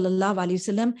 Prophet Sallallahu Alaihi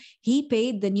Wasallam, he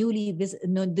paid the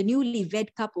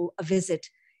newlywed couple a visit.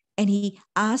 And he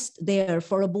asked there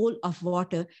for a bowl of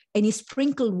water, and he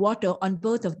sprinkled water on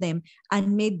both of them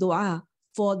and made dua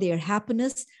for their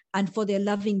happiness and for their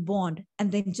loving bond.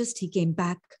 And then just he came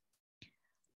back.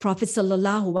 Prophet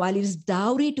Sallallahu Alaihi Wasallam's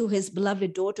dowry to his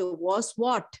beloved daughter was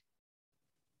what?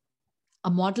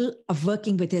 A model of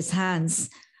working with his hands,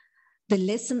 the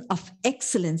lesson of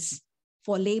excellence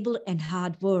for labor and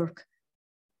hard work,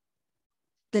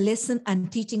 the lesson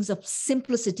and teachings of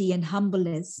simplicity and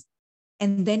humbleness.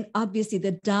 And then obviously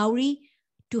the dowry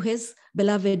to his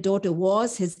beloved daughter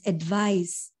was his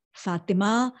advice.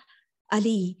 Fatima,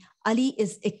 Ali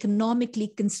is economically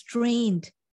constrained.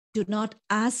 Do not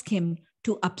ask him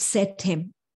to upset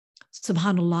him.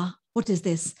 Subhanallah, what is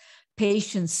this?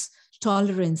 Patience,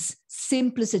 tolerance,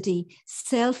 simplicity,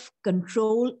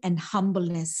 self-control, and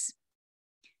humbleness.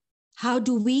 How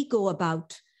do we go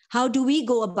about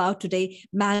today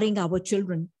marrying our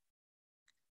children?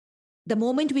 The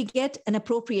moment we get an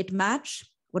appropriate match,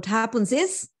 what happens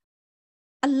is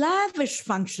a lavish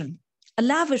function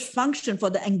for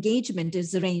the engagement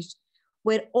is arranged,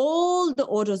 where all the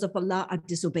orders of Allah are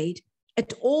disobeyed,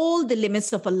 at all the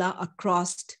limits of Allah are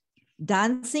crossed.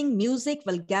 Dancing, music,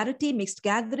 vulgarity, mixed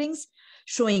gatherings,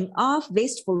 showing off,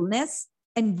 wastefulness,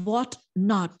 and what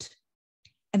not.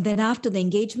 And then after the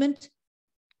engagement,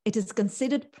 it is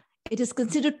considered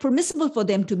permissible for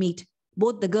them to meet.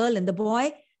 Both the girl and the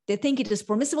boy, they think it is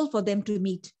permissible for them to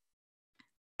meet.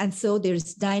 And so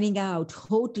there's dining out,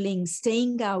 hoteling,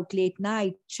 staying out late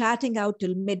night, chatting out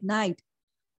till midnight.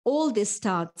 All this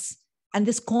starts, and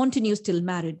this continues till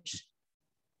marriage.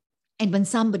 And when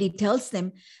somebody tells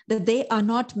them that they are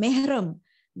not mahram,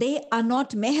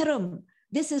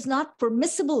 this is not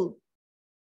permissible.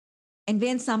 And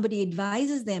when somebody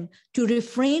advises them to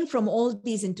refrain from all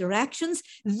these interactions,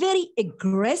 very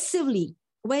aggressively,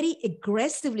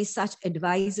 such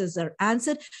advisors are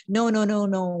answered, no,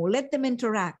 let them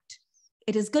interact.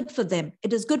 It is good for them.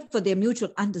 It is good for their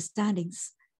mutual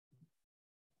understandings.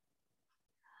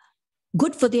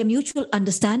 Good for their mutual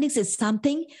understandings is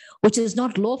something which is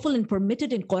not lawful and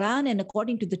permitted in Quran and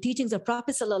according to the teachings of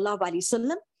Prophet Sallallahu Alaihi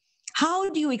Wasallam. How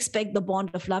do you expect the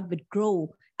bond of love will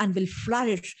grow and will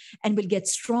flourish and will get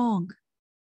strong?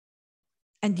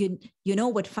 And you know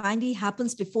what finally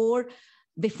happens before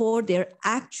their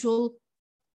actually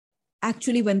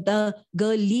when the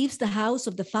girl leaves the house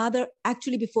of the father,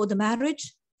 actually before the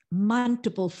marriage,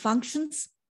 multiple functions,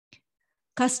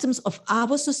 customs of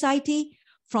our society,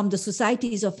 from the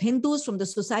societies of Hindus, from the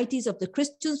societies of the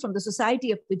Christians, from the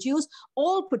society of the Jews,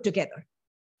 all put together.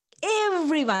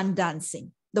 Everyone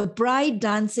dancing, the bride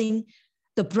dancing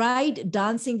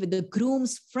with the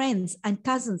groom's friends and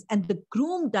cousins, and the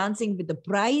groom dancing with the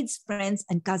bride's friends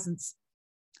and cousins.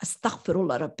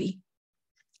 Astaghfirullah Rabbi.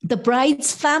 The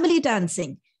bride's family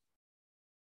dancing.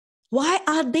 Why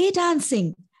are they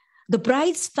dancing? The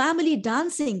bride's family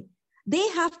dancing. They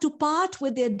have to part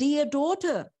with their dear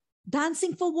daughter.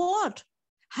 Dancing for what?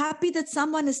 Happy that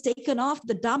someone has taken off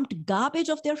the dumped garbage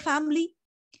of their family?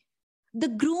 The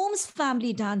groom's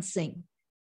family dancing.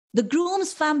 The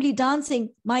groom's family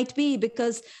dancing might be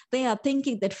because they are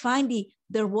thinking that finally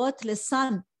their worthless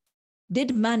son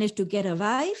did manage to get a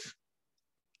wife.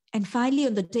 And finally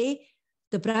on the day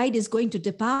the bride is going to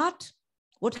depart,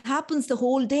 what happens the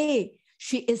whole day?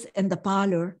 She is in the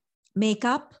parlor,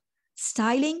 makeup,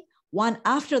 styling, one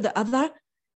after the other.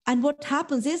 And what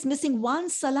happens is missing one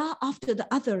salah after the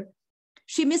other.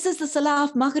 She misses the salah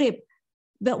of Maghrib.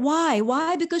 But why?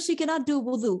 Why? Because she cannot do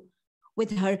wudu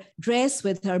with her dress,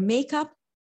 with her makeup.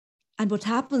 And what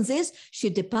happens is she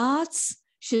departs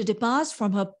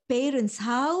from her parents'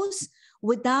 house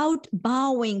without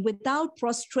bowing, without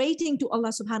prostrating to Allah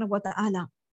subhanahu wa ta'ala.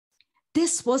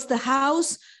 This was the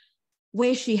house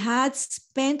where she had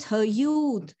spent her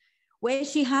youth, where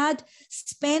she had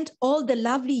spent all the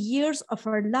lovely years of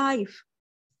her life,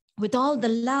 with all the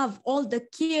love, all the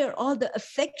care, all the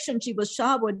affection she was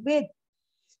showered with.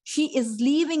 She is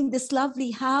leaving this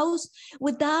lovely house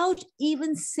without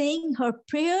even saying her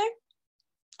prayer.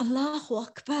 Allahu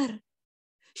Akbar.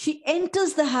 She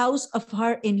enters the house of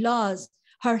her in-laws,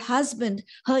 her husband,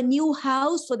 her new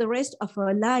house for the rest of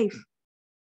her life.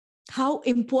 How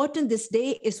important this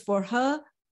day is for her,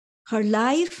 her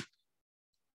life,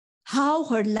 how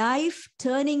her life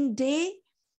turning day.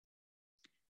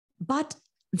 But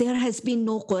there has been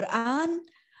no Quran,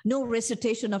 no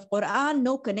recitation of Quran,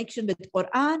 no connection with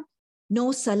Quran,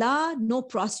 no salah, no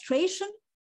prostration.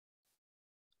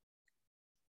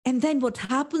 And then what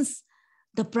happens?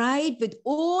 The bride with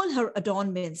all her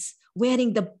adornments,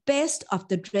 wearing the best of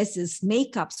the dresses,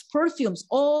 makeups, perfumes,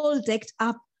 all decked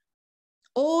up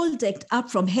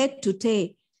from head to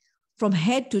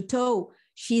toe.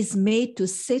 She's made to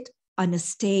sit on a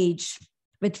stage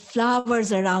with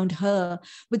flowers around her,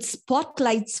 with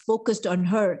spotlights focused on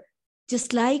her,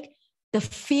 just like the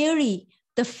fairy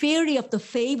of the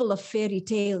fable of fairy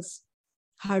tales.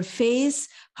 Her face,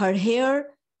 her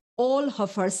hair, all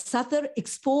of her satar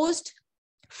exposed,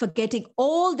 forgetting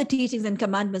all the teachings and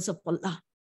commandments of Allah,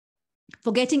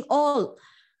 forgetting all.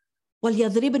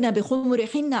 وَلْيَضْرِبْنَ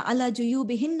بِخُمُرِهِنَّ عَلَى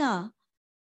جُيُوبِهِنَّ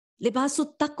لِبَاسُ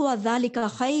التَّقْوَى ذَلِكَ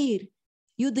خَيْرٌ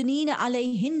يُدْنِينَ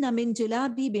عَلَيْهِنَّ مِنْ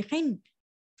جَلَابِيبِهِنَّ.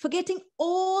 Forgetting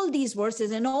all these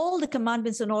verses and all the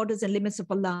commandments and orders and limits of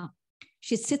Allah,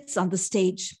 she sits on the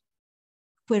stage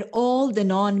where all the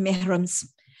non-mihrams,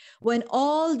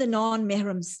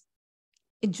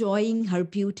 enjoying her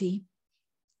beauty,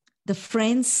 the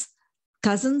friends,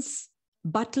 cousins,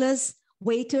 butlers,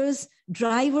 waiters,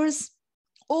 drivers,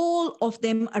 all of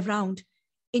them around,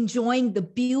 enjoying the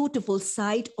beautiful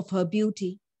sight of her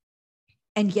beauty.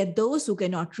 And yet those who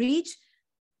cannot reach,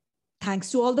 thanks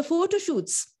to all the photo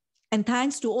shoots and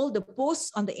thanks to all the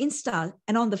posts on the Insta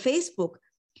and on the Facebook,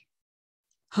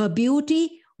 her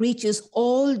beauty reaches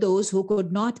all those who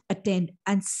could not attend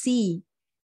and see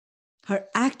her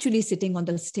actually sitting on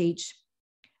the stage.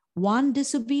 One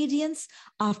disobedience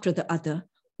after the other,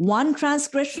 one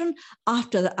transgression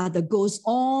after the other goes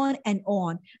on.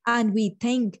 And we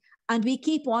think and we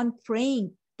keep on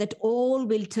praying that all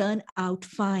will turn out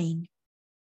fine.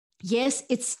 Yes,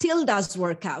 it still does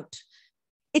work out.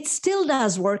 It still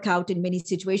does work out in many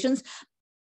situations,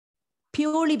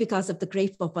 purely because of the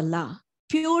grace of Allah,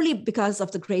 purely because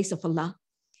of the grace of Allah.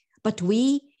 But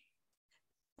we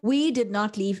did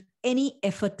not leave any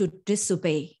effort to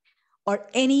disobey or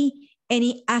any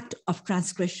act of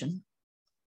transgression.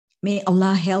 May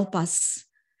Allah help us,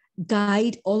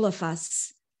 guide all of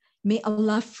us. May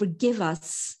Allah forgive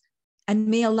us, and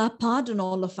may Allah pardon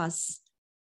all of us.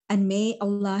 And may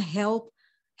Allah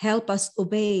help us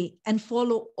obey and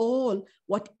follow all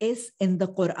what is in the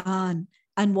Quran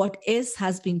and what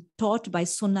has been taught by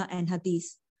Sunnah and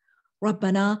Hadith.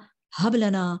 Rabbana hab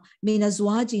lana min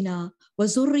azwajina wa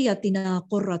zurriyatina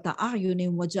qurrata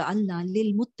a'yunin waj'alna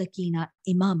lil muttaqina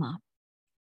imama.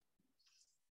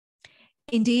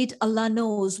 Indeed, Allah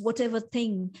knows whatever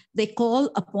thing they call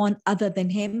upon other than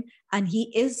Him, and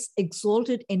He is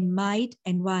exalted in might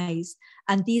and wise.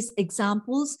 And these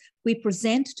examples we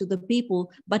present to the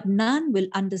people, but none will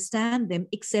understand them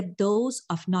except those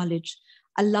of knowledge.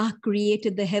 Allah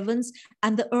created the heavens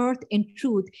and the earth in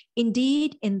truth.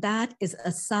 Indeed, in that is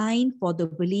a sign for the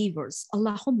believers.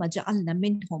 Allahumma ja'alna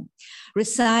minhum.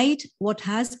 Recite what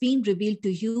has been revealed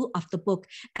to you of the book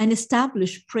and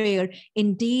establish prayer.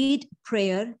 Indeed,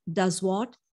 prayer does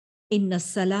what? Inna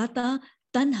salata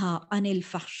tanha anil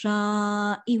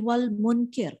fahsha'i wal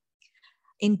munkir.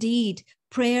 Indeed,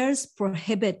 prayers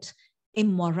prohibit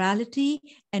immorality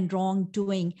and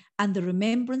wrongdoing, and the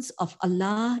remembrance of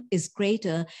Allah is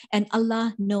greater, and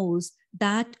Allah knows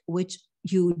that which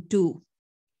you do.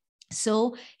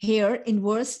 So here in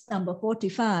verse number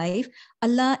 45,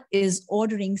 Allah is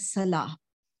ordering salah.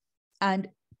 And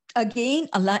again,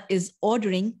 Allah is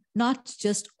ordering not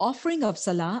just offering of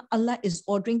salah, Allah is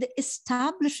ordering the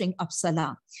establishing of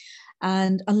salah.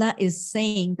 And Allah is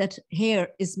saying that here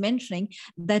is mentioning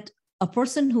that a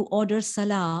person who orders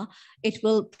salah, it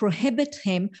will prohibit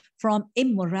him from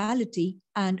immorality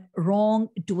and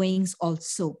wrongdoings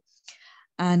also.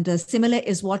 And similar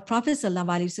is what Prophet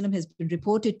ﷺ has been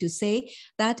reported to say,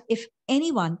 that if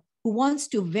anyone who wants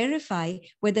to verify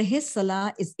whether his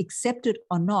salah is accepted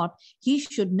or not, he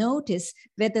should notice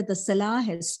whether the salah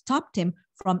has stopped him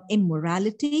from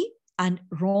immorality and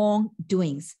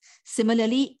wrongdoings.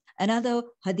 Similarly, another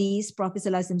hadith, Prophet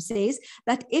ﷺ says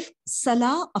that if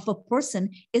salah of a person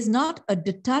is not a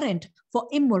deterrent for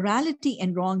immorality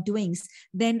and wrongdoings,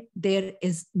 then there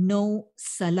is no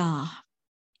salah.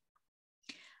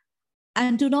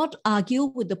 And do not argue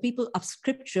with the people of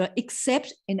scripture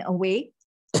except in a way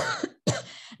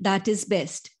that is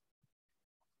best.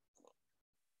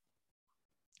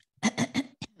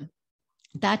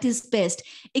 That is best,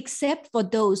 except for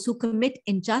those who commit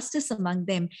injustice among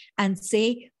them and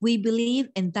say, we believe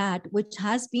in that which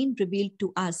has been revealed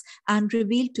to us and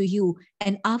revealed to you,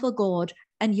 and our God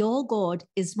and your God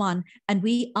is one, and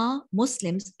we are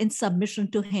Muslims in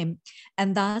submission to him.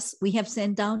 And thus we have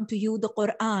sent down to you the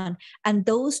Quran, and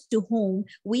those to whom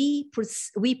we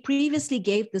previously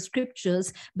gave the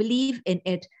scriptures believe in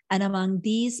it. And among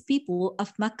these people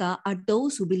of Makkah are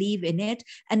those who believe in it,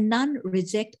 and none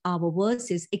reject our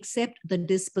verses except the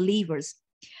disbelievers.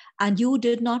 And you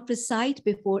did not recite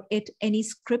before it any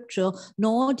scripture,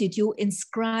 nor did you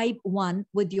inscribe one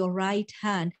with your right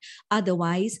hand.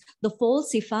 Otherwise, the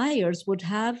falsifiers would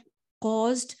have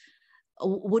cause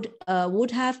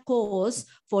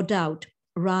for doubt.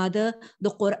 Rather,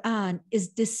 the Quran is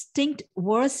distinct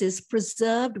verses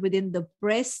preserved within the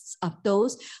breasts of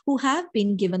those who have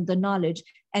been given the knowledge,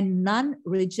 and none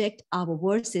reject our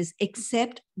verses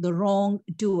except the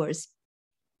wrongdoers.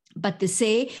 But they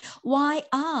say, why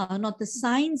are not the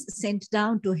signs sent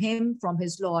down to him from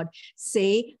his Lord?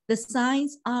 Say, the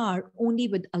signs are only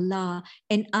with Allah,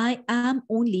 and I am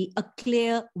only a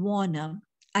clear warner.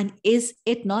 And is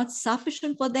it not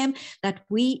sufficient for them that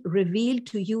we reveal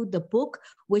to you the book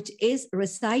which is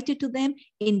recited to them?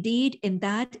 Indeed, in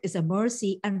that is a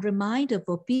mercy and reminder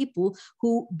for people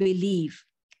who believe.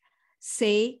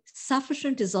 Say,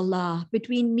 sufficient is Allah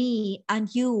between me and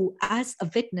you as a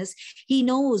witness. He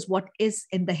knows what is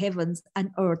in the heavens and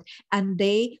earth, and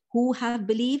they who have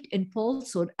believed in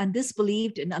falsehood and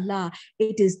disbelieved in Allah,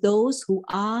 it is those who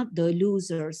are the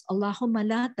losers. Allahumma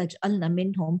la taj'alna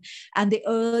minhum. And they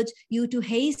urge you to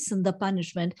hasten the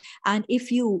punishment, and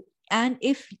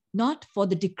if not for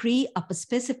the decree of a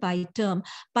specified term,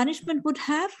 punishment would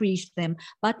have reached them,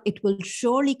 but it will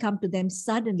surely come to them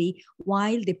suddenly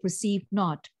while they perceive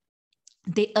not.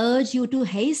 They urge you to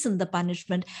hasten the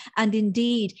punishment, and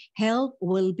indeed, hell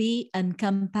will be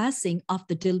encompassing of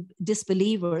the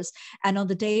disbelievers, and on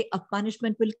the day of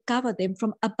punishment will cover them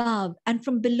from above and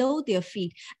from below their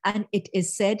feet. And it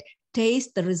is said,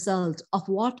 taste the result of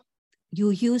what you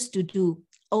used to do.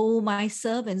 O my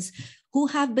servants, who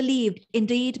have believed,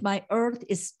 indeed my earth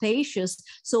is spacious,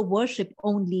 so worship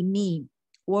only me.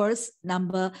 Verse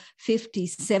number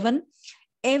 57,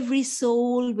 every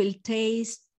soul will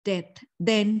taste death,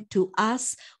 then to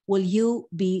us will you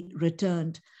be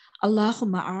returned.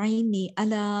 Allahumma a'inni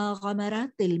ala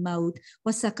ghamaratil maut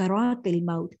wa sakaratil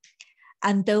maut.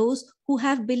 And those who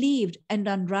have believed and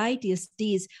done righteous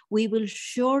deeds, we will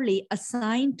surely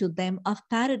assign to them of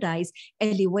paradise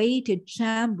elevated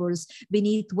chambers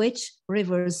beneath which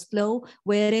rivers flow,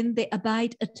 wherein they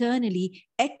abide eternally.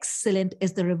 Excellent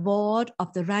is the reward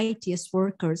of the righteous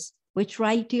workers. Which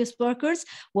righteous workers?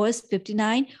 Verse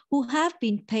 59, who have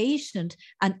been patient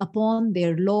and upon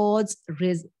their lords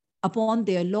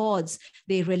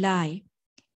they rely.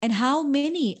 And how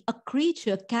many a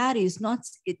creature carries not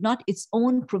its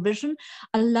own provision.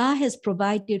 Allah has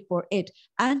provided for it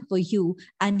and for you,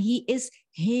 and He is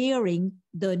hearing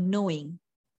the knowing.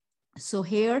 So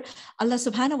here, Allah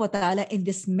subhanahu wa ta'ala in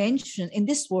this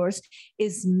verse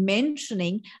is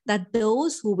mentioning that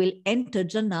those who will enter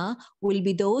Jannah will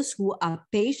be those who are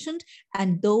patient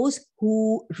and those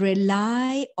who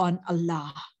rely on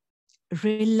Allah.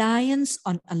 Reliance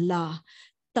on Allah.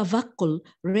 Tawakkul,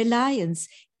 reliance,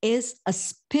 is a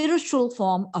spiritual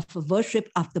form of worship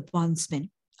of the bondsman.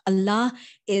 Allah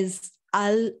is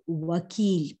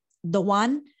Al-Wakil, the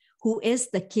one who is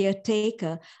the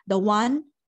caretaker, the one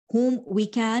whom we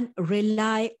can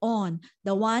rely on,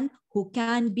 the one who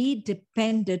can be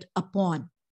depended upon.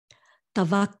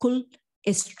 Tawakkul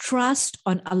is trust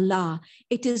on Allah.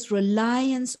 It is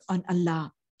reliance on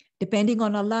Allah. Depending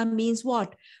on Allah means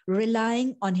what?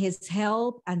 Relying on His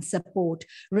help and support,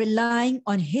 relying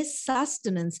on His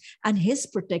sustenance and His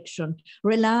protection,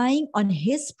 relying on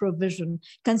His provision,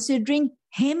 considering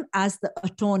Him as the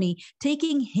attorney,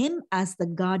 taking Him as the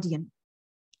guardian.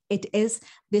 It is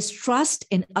this trust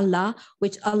in Allah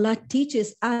which Allah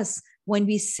teaches us when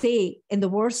we say in the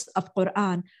verse of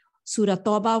Quran, Surah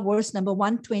Tawbah, verse number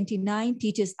 129,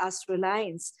 teaches us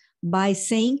reliance by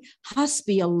saying,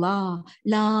 Hasbi Allah,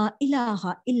 la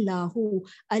ilaha illahu,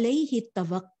 alayhi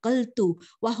tawakkaltu,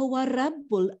 wa huwa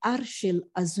rabbul arshil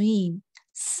azim.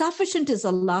 Sufficient is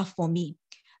Allah for me.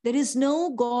 There is no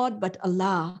God but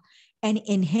Allah, and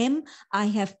in Him I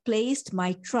have placed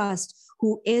my trust,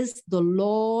 who is the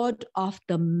Lord of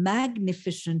the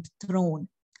magnificent throne.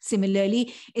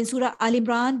 Similarly, in Surah Al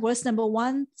Imran, verse number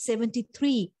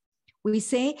 173, we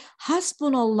say,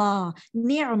 Hasbunallah,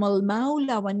 ni'mal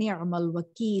mawla wa ni'mal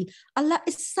wakil. Allah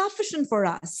is sufficient for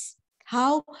us.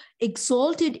 How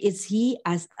exalted is He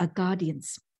as a guardian.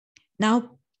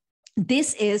 Now,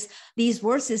 these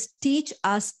verses teach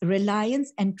us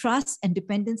reliance and trust and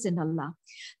dependence in Allah.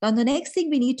 Now, the next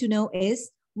thing we need to know is,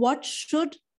 what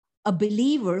should a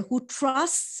believer who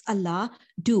trusts Allah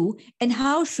do, and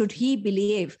how should he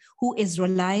believe who is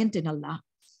reliant in Allah?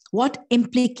 What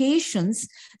implications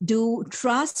do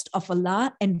trust of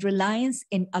Allah and reliance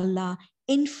in Allah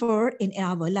infer in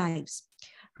our lives?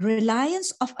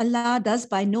 Reliance of Allah does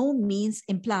by no means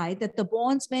imply that the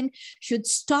bondsman should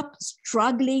stop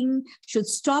struggling, should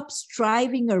stop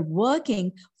striving or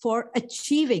working for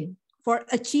achieving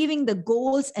the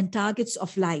goals and targets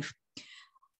of life,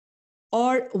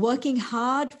 or working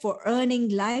hard for earning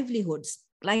livelihoods.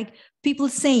 Like people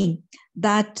saying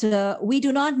that we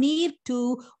do not need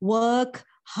to work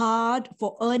hard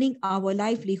for earning our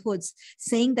livelihoods,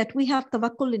 saying that we have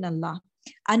tawakkul in Allah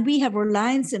and we have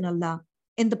reliance in Allah,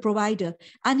 in the provider,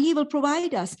 and He will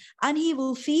provide us and He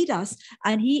will feed us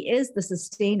and He is the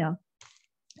sustainer,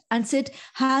 and said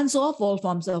hands off all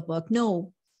forms of work.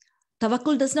 No,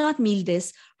 tawakkul does not mean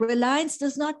this. Reliance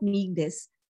does not mean this.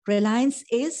 Reliance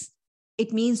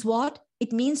it means what?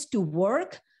 It means to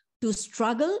work, to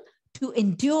struggle, to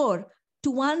endure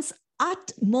to one's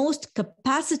utmost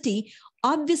capacity,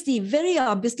 obviously, very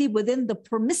obviously within the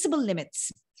permissible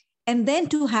limits, and then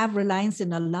to have reliance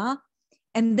in Allah,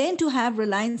 and then to have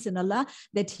reliance in Allah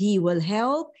that He will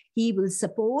help, He will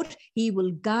support, He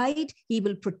will guide, He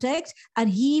will protect, and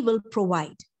He will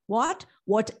provide. What?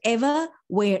 Whatever,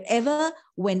 wherever,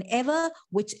 whenever,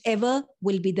 whichever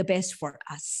will be the best for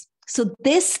us. So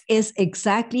this is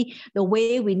exactly the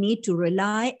way we need to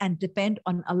rely and depend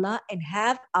on Allah and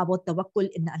have our tawakkul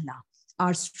in Allah.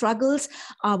 Our struggles,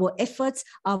 our efforts,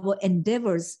 our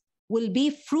endeavors will be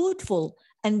fruitful,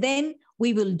 and then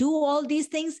we will do all these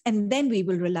things, and then we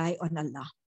will rely on Allah.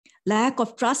 Lack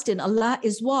of trust in Allah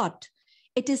is what?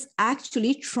 It is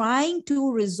actually trying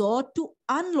to resort to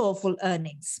unlawful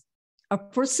earnings. A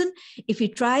person, if he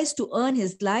tries to earn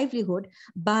his livelihood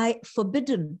by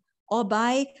forbidden or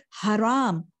by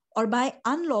haram or by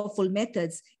unlawful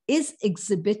methods, is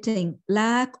exhibiting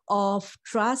lack of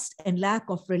trust and lack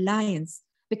of reliance,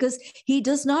 because he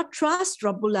does not trust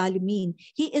Rabbul Alameen.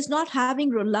 He is not having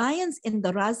reliance in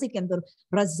the Razik and the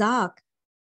Razak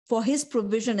for his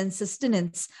provision and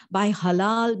sustenance by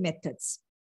halal methods.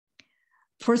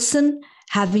 Person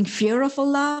having fear of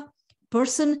Allah,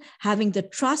 person having the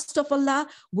trust of Allah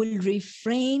will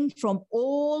refrain from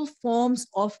all forms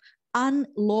of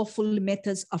unlawful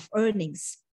methods of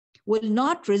earnings, will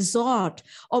not resort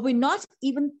or will not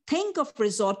even think of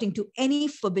resorting to any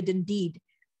forbidden deed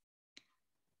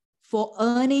for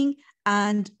earning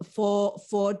and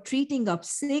for treating of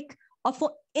sick or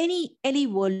for any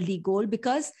worldly goal,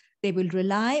 because They will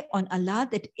rely on Allah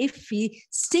that if we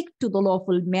stick to the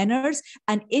lawful manners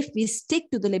and if we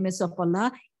stick to the limits of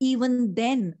Allah, even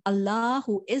then Allah,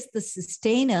 who is the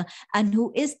sustainer and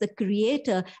who is the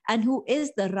creator and who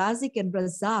is the Razik and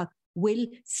Razak, will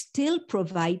still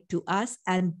provide to us.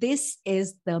 And this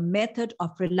is the method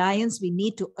of reliance we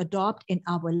need to adopt in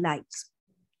our lives.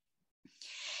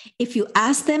 If you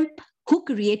ask them, who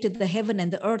created the heaven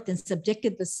and the earth and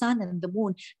subjected the sun and the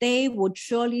moon, they would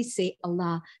surely say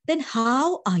Allah. Then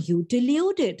how are you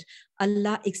deluded?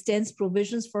 Allah extends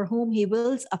provisions for whom He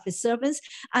wills of His servants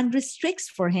and restricts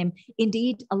for him.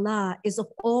 Indeed, Allah is of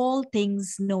all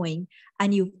things knowing.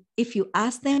 And if you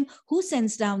ask them, who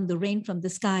sends down the rain from the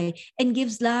sky and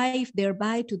gives life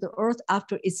thereby to the earth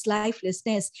after its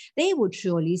lifelessness, they would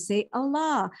surely say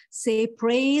Allah. Say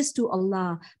praise to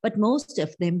Allah, but most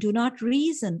of them do not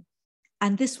reason.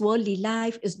 And this worldly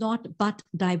life is not but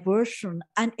diversion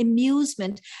and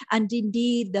amusement. And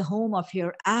indeed, the home of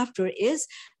hereafter is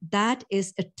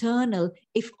eternal,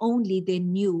 if only they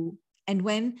knew. And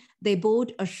when they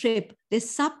board a ship, they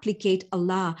supplicate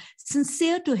Allah,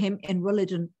 sincere to Him in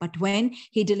religion. But when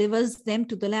He delivers them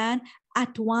to the land,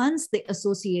 at once they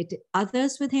associate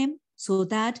others with Him, so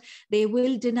that they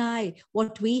will deny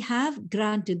what we have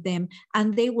granted them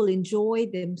and they will enjoy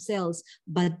themselves,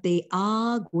 but they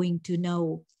are going to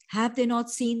know. Have they not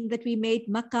seen that we made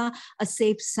Makkah a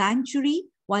safe sanctuary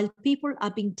while people are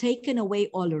being taken away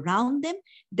all around them?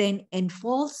 Then in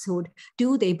falsehood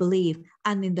do they believe,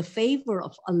 and in the favor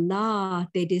of Allah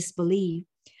they disbelieve.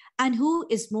 And who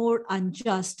is more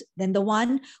unjust than the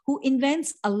one who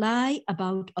invents a lie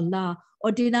about Allah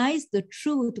or denies the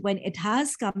truth when it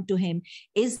has come to him?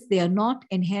 Is there not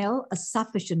in hell a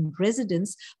sufficient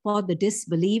residence for the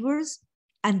disbelievers?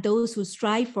 And those who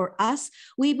strive for us,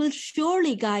 we will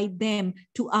surely guide them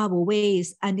to our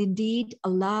ways. And indeed,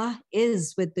 Allah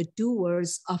is with the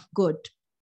doers of good.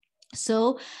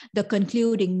 So the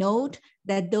concluding note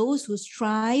that those who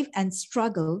strive and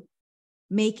struggle,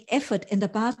 make effort in the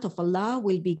path of Allah,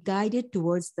 will be guided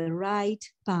towards the right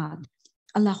path.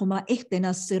 Allahumma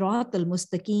ihdina sirat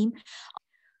al-mustaqim.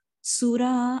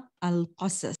 Surah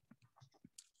Al-Qasas.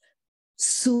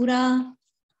 Surah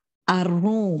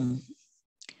Ar-Rum.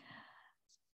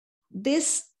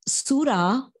 This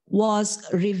surah was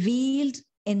revealed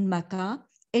in Makkah.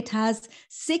 It has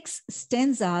 6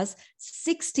 stanzas,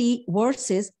 60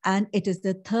 verses, and it is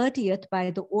the 30th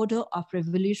by the order of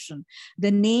revelation.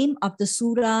 The name of the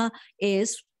surah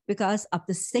is because of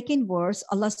the second verse.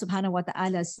 Allah subhanahu wa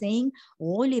ta'ala is saying,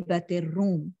 "Ghulibatir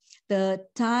Rum." The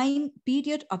time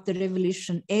period of the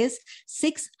revelation is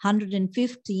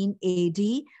 615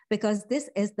 AD, because this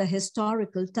is the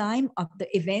historical time of the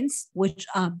events which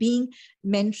are being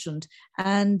mentioned.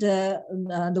 And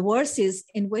the verses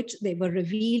in which they were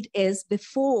revealed is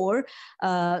before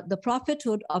the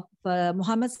prophethood of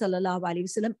Muhammad sallallahu alaihi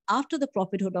wasallam, after the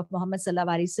prophethood of Muhammad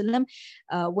sallallahu alaihi wasallam,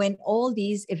 when all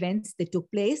these events they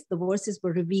took place, the verses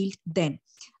were revealed then.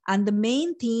 And the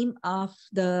main theme of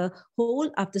the whole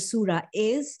of the surah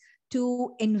is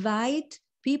to invite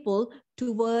people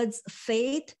towards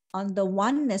faith on the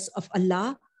oneness of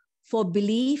Allah, for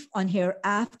belief on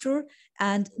hereafter,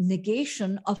 and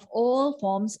negation of all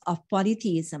forms of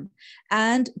polytheism,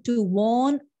 and to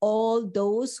warn all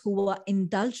those who are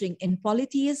indulging in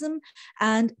polytheism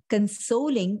and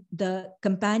consoling the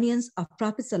companions of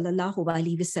Prophet sallallahu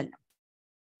alaihi wasallam.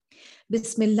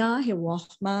 Bismillahir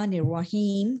Rahmanir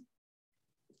Rahim.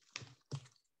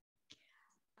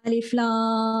 Alif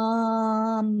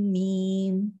Lam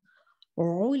Mim.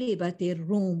 Ghulibatir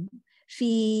Rum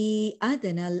fi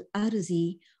adna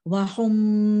al-arzi wa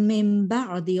hum min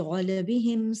ba'di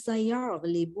ghalabihim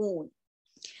sayaghlibun.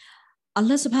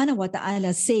 Allah subhanahu wa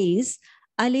ta'ala says,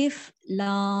 Alif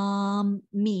Lam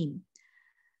Mim.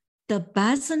 The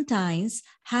Byzantines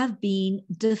have been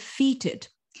defeated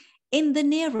in the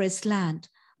nearest land,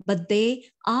 but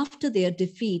they, after their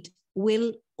defeat,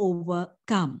 will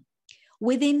overcome.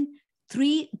 Within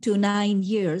 3 to 9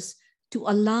 years, to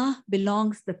Allah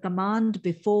belongs the command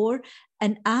before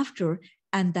and after,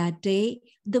 and that day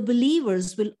the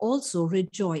believers will also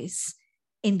rejoice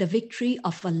in the victory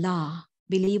of Allah.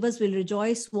 Believers will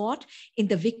rejoice what? In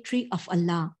the victory of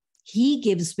Allah. He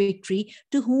gives victory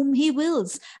to whom He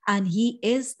wills, and He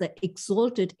is the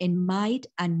exalted in might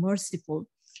and merciful.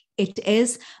 It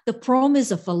is the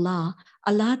promise of Allah.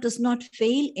 Allah does not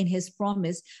fail in His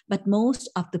promise, but most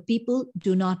of the people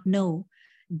do not know.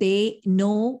 They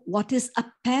know what is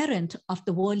apparent of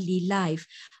the worldly life,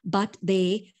 but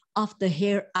they of the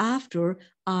hereafter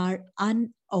are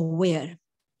unaware.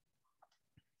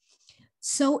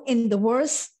 So in the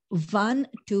verse 1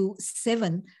 to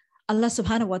 7, Allah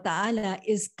subhanahu wa ta'ala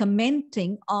is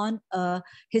commenting on a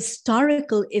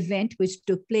historical event which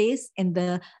took place in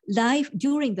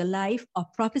during the life of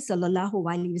Prophet sallallahu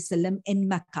alaihi wasallam in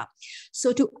Mecca.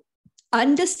 So to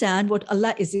understand what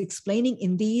Allah is explaining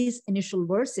in these initial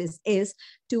verses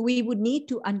we would need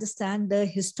to understand the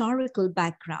historical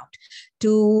background,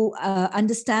 to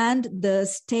understand the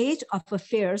state of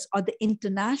affairs or the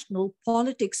international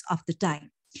politics of the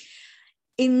time.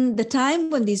 In the time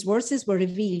when these verses were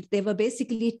revealed, there were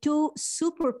basically two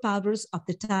superpowers of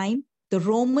the time: the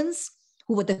Romans,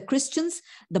 who were the Christians,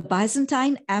 the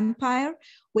Byzantine Empire,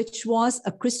 which was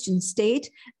a Christian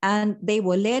state, and they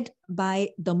were led by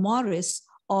the Maurice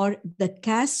or the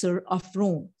Caesar of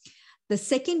Rome. The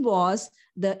second was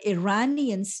the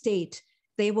Iranian state.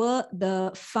 They were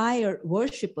the fire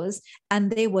worshippers,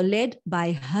 and they were led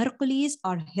by Hercules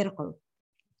or Hercule.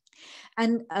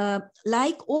 And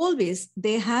like always,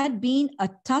 there had been a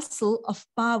tussle of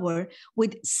power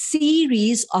with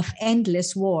series of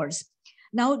endless wars.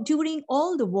 Now, during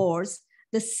all the wars,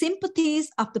 the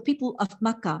sympathies of the people of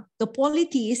Mecca, the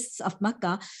polytheists of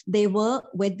Mecca, they were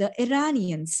with the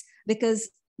Iranians because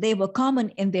they were common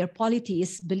in their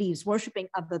polytheist beliefs, worshiping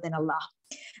other than Allah.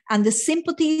 And the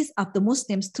sympathies of the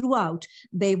Muslims throughout,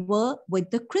 they were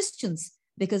with the Christians,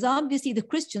 because obviously the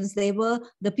Christians, they were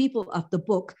the people of the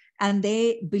book, and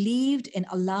they believed in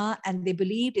Allah, and they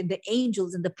believed in the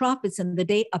angels and the prophets and the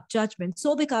day of judgment.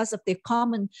 So because of their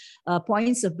common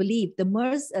points of belief,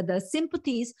 the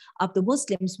sympathies of the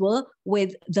Muslims were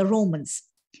with the Romans.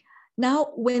 Now,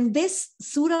 when this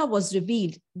surah was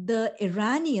revealed, the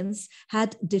Iranians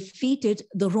had defeated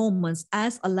the Romans,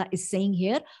 as Allah is saying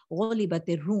here, غُلِبَتِ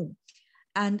الرُّومُ.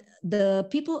 And the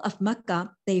people of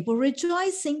Mecca, they were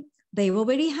rejoicing. They were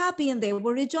very happy and they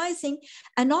were rejoicing.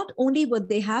 And not only were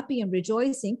they happy and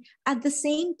rejoicing, at the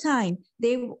same time,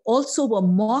 they also were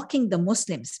mocking the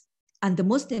Muslims. And the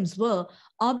Muslims were,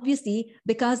 obviously,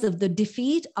 because of the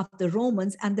defeat of the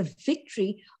Romans and the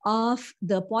victory of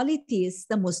the polytheists,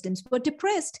 the Muslims were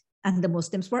depressed and the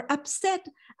Muslims were upset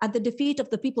at the defeat of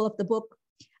the people of the book.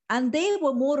 And they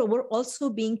were, moreover, also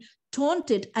being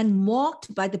taunted and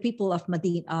mocked by the people of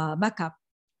Mecca.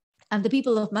 And the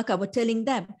people of Mecca were telling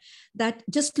them that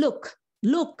just look,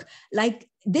 like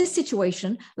this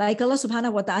situation, like Allah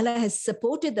subhanahu wa ta'ala has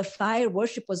supported the fire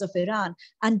worshippers of Iran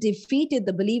and defeated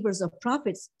the believers of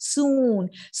prophets. Soon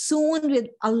will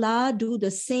Allah do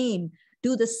the same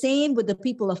with the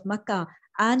people of Mecca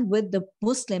and with the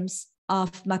Muslims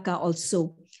of Mecca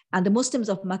also. And the Muslims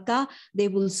of Mecca, they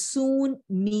will soon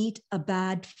meet a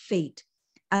bad fate.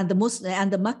 And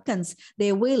the Meccans,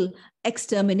 they will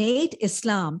exterminate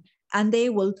Islam, and they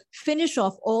will finish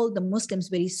off all the Muslims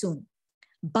very soon.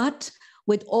 But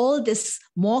with all this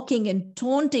mocking and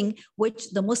taunting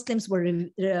which the Muslims were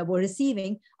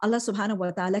receiving, Allah subhanahu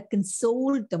wa ta'ala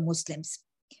consoled the Muslims.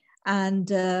 And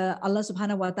Allah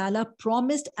subhanahu wa ta'ala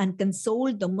promised and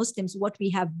consoled the Muslims, what we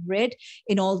have read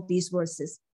in all these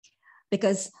verses.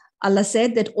 Because Allah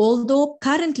said that although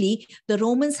currently the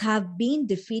Romans have been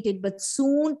defeated, but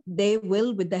soon they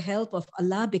will, with the help of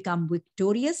Allah, become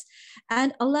victorious.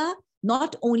 And Allah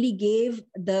not only gave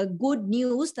the good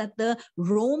news that the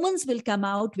Romans will come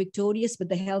out victorious with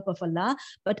the help of Allah,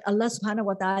 but Allah subhanahu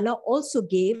wa ta'ala also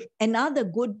gave another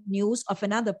good news of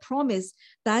another promise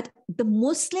that the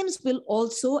Muslims will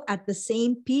also at the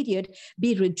same period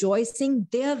be rejoicing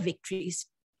their victories.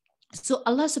 So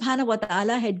Allah subhanahu wa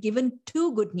ta'ala had given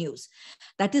two good news.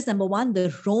 That is, number one,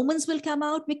 the Romans will come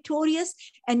out victorious.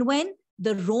 And when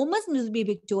the Romans will be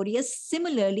victorious,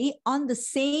 similarly, on the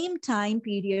same time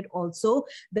period also,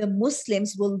 the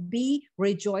Muslims will be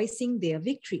rejoicing their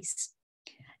victories.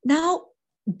 Now,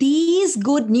 these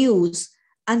good news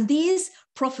and these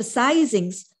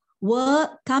prophesizings were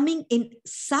coming in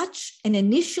such an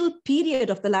initial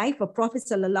period of the life of Prophet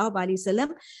sallallahu alaihi wasallam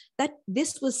that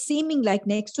this was seeming like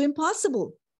next to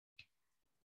impossible.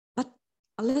 But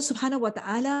Allah subhanahu wa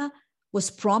ta'ala was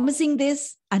promising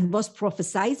this and was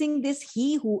prophesizing this,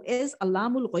 He who is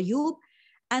Alamul Ghuyub,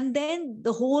 and then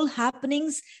the whole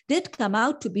happenings did come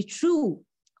out to be true.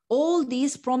 All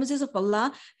these promises of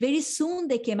Allah, very soon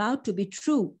they came out to be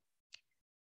true.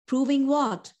 Proving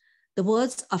what? The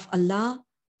words of Allah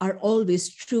are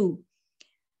always true.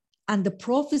 And the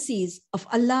prophecies of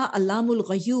Allah, Alamul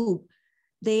Ghuyub,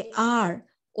 they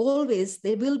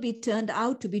will be turned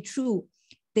out to be true.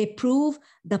 They prove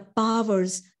the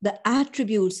powers, the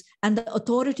attributes, and the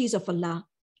authorities of Allah.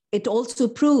 It also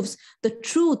proves the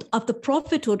truth of the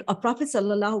prophethood of Prophet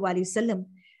sallallahu alaihi wasallam,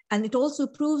 and it also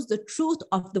proves the truth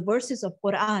of the verses of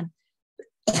Quran.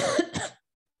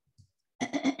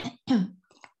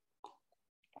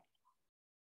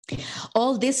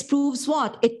 All this proves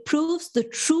what? It proves the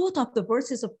truth of the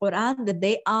verses of Quran, that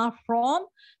they are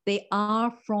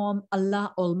from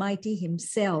Allah Almighty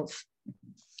Himself.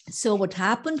 So what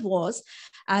happened was,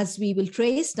 as we will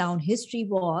trace down history,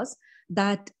 was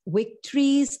that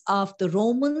victories of the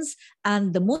Romans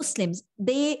and the Muslims,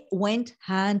 they went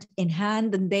hand in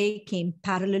hand and they came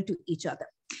parallel to each other.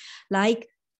 Like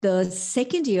the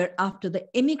second year after the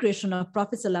immigration of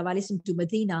Prophet ﷺ to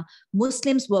Medina,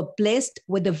 Muslims were blessed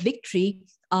with the victory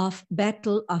of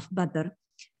Battle of Badr.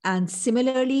 And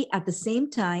similarly, at the same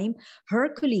time,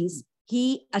 Hercules,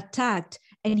 he attacked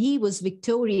and he was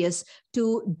victorious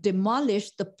to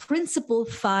demolish the principal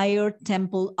fire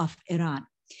temple of Iran.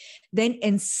 Then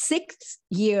in 6th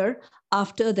year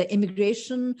after the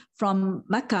immigration from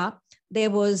Mecca, there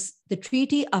was the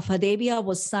Treaty of Hudaybiyah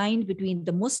was signed between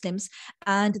the Muslims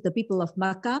and the people of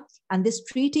Mecca. And this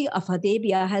Treaty of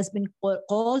Hudaybiyah has been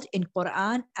called in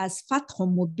Quran as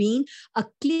Fathum Mubin, a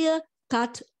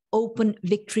clear-cut, open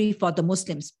victory for the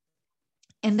Muslims.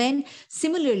 And then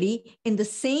similarly, in the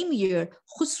same year,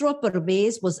 Khusro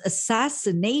Parvez was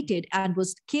assassinated and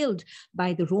was killed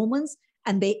by the Romans,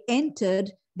 and they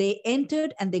entered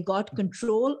and they got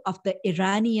control of the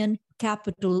Iranian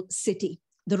capital city.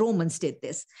 The Romans did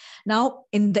this. Now,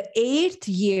 in the 8th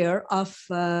year of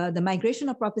the migration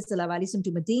of Prophet ﷺ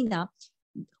to Medina,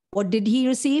 what did he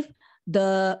receive?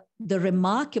 The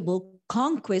remarkable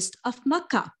conquest of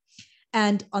Mecca.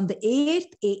 And on the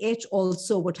 8th AH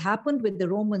also, what happened with the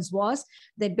Romans was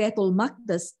that Baitul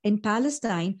Maqdis in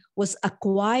Palestine was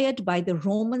acquired by the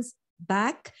Romans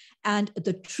back, and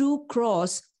the true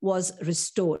cross was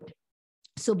restored.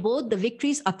 So both the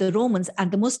victories of the Romans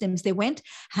and the Muslims, they went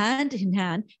hand in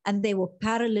hand and they were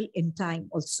parallel in time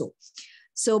also.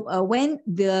 So when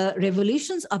the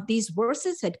revelations of these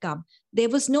verses had come, there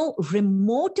was no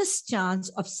remotest chance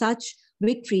of such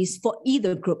victories for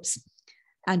either groups.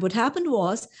 And what happened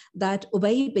was that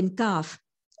Ubay bin Ka'f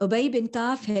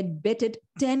had betted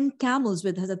 10 camels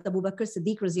with Hazrat Abu Bakr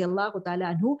Siddiq radiallahu ta'ala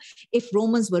anhu if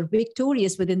Romans were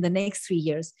victorious within the next 3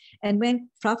 years. And when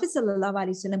Prophet sallallahu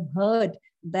alaihi wasallam heard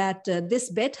that this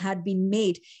bet had been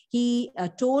made, he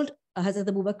told Hazrat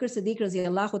Abu Bakr Siddiq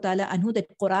radiallahu ta'ala anhu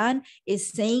that Quran is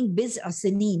saying Biz'a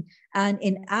Sinin, and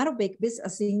in Arabic Biz'a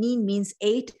Sinin means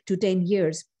 8 to 10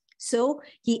 years. So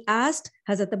he asked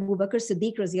Hazrat Abu Bakr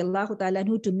Siddiq radiallahu ta'ala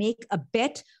anhu to make a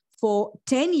bet for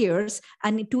 10 years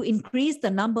and to increase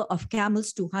the number of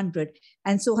camels to 100.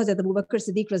 And so Hazrat Abu Bakr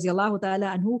Siddiq radiallahu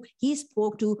ta'ala anhu, he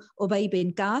spoke to Ubay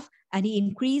bin Ka'f and he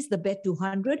increased the bet to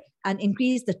 100 and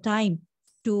increased the time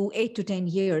to 8 to 10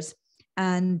 years.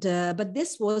 And but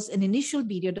this was an initial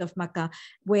period of Makkah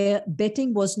where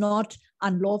betting was not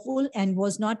unlawful and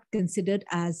was not considered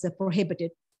as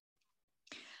prohibited.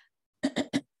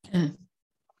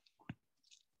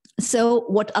 So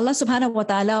what Allah subhanahu wa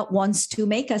ta'ala wants to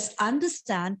make us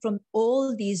understand from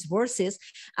all these verses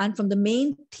and from the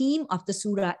main theme of the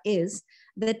surah is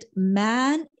that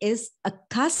man is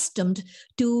accustomed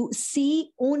to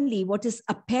see only what is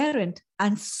apparent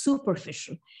and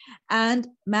superficial. And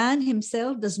man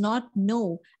himself does not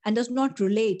know and does not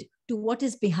relate to what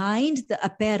is behind the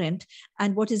apparent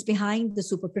and what is behind the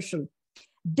superficial.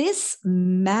 This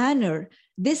manner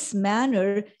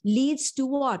leads to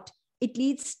what? It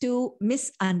leads to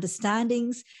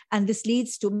misunderstandings, and this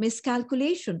leads to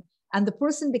miscalculation. And the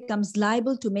person becomes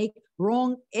liable to make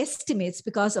wrong estimates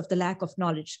because of the lack of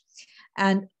knowledge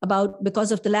and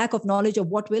because of the lack of knowledge of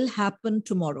what will happen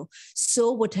tomorrow.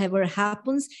 So whatever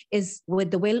happens is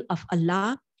with the will of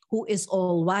Allah, who is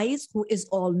all wise, who is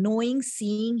all knowing,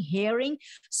 seeing, hearing.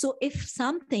 So if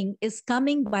something is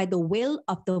coming by the will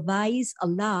of the wise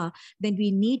Allah, then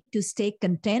we need to stay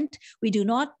content. We do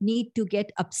not need to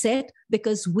get upset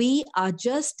because we are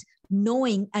just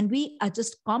knowing and we are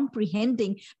just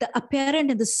comprehending the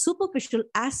apparent and the superficial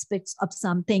aspects of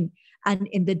something. And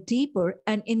in the deeper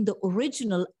and in the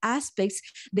original aspects,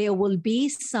 there will be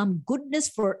some goodness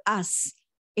for us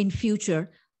in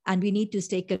future. And we need to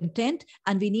stay content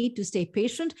and we need to stay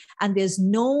patient. And there's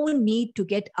no need to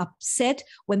get upset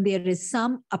when there is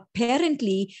some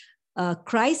apparently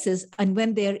crisis and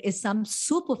when there is some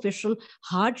superficial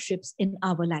hardships in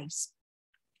our lives.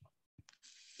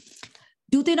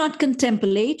 Do they not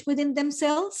contemplate within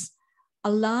themselves?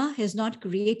 Allah has not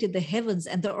created the heavens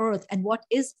and the earth and what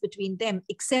is between them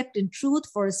except in truth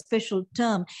for a special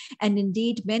term. And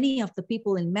indeed, many of the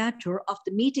people in matter of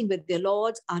the meeting with their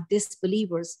lords are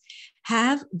disbelievers.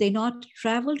 Have they not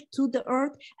traveled through the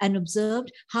earth and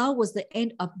observed how was the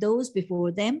end of those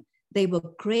before them? They were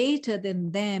greater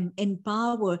than them in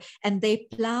power, and they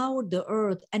plowed the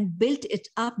earth and built it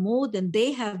up more than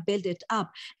they have built it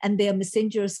up. And their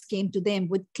messengers came to them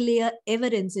with clear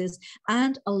evidences,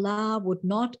 and Allah would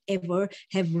not ever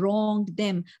have wronged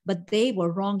them, but they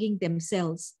were wronging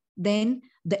themselves. Then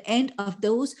the end of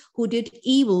those who did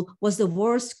evil was the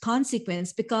worst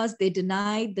consequence, because they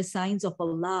denied the signs of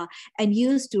Allah and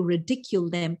used to ridicule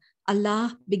them.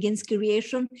 Allah begins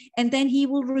creation, and then he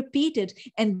will repeat it,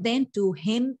 and then to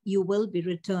him you will be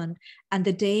returned. And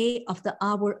the day of the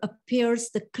hour appears,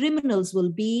 the criminals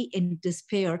will be in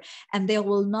despair, and there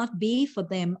will not be for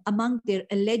them among their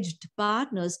alleged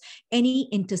partners any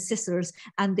intercessors,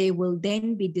 and they will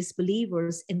then be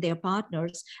disbelievers in their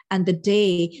partners. And the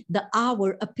day, the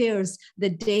hour appears, the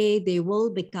day they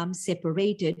will become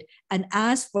separated. And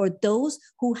as for those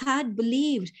who had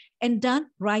believed and done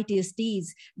righteous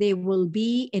deeds, they will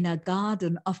be in a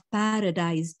garden of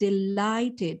paradise,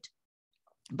 delighted.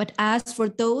 But as for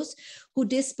those who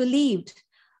disbelieved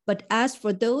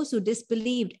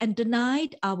and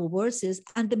denied our verses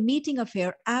and the meeting of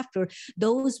hereafter,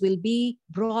 those will be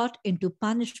brought into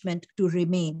punishment to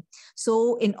remain.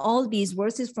 So in all these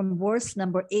verses, from verse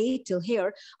number 8 till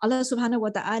here, Allah subhanahu wa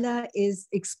ta'ala is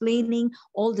explaining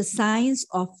all the signs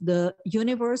of the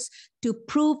universe to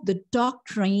prove the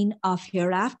doctrine of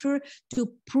hereafter,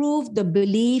 to prove the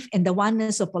belief in the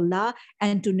oneness of Allah,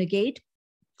 and to negate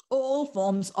all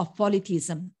forms of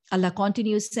polytheism. Allah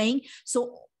continues saying,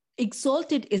 so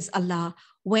exalted is Allah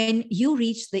when you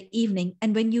reach the evening,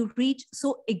 and when you reach,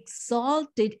 so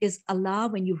exalted is Allah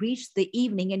when you reach the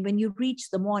evening and when you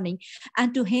reach the morning,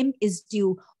 and to him is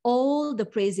due all the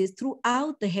praises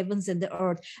throughout the heavens and the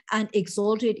earth, and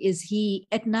exalted is he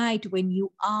at night when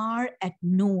you are at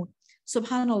noon.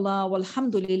 Subhanallah,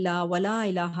 walhamdulillah, wa la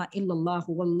ilaha illallah,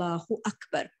 wallahu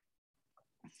akbar.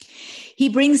 He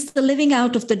brings the living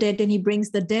out of the dead, and he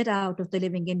brings the dead out of the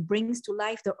living, and brings to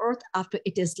life the earth after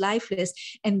it is lifeless,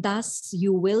 and thus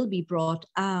you will be brought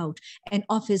out. And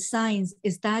of his signs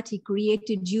is that he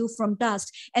created you from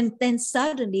dust, and then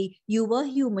suddenly you were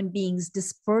human beings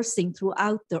dispersing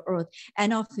throughout the earth.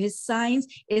 And of his signs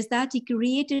is that he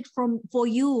created for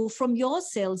you from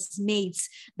yourselves mates,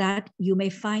 that you may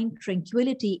find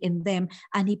tranquility in them,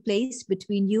 and he placed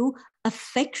between you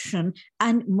affection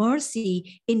and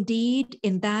mercy. Indeed,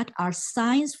 in that are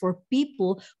signs for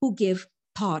people who give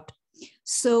thought.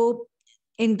 So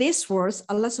in this verse,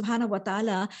 Allah subhanahu wa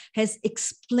ta'ala has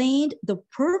explained the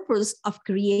purpose of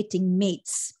creating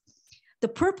mates. The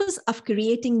purpose of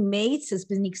creating mates has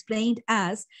been explained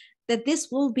as that this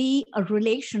will be a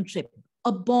relationship,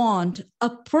 a bond,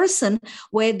 a person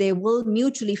where they will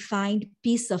mutually find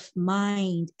peace of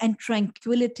mind and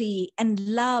tranquility and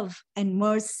love and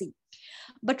mercy.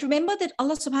 But remember that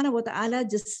Allah subhanahu wa ta'ala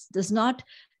just does not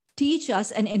teach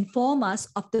us and inform us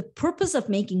of the purpose of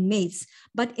making mates,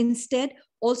 but instead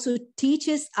also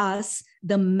teaches us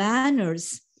the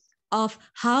manners of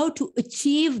how to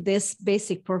achieve this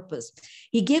basic purpose.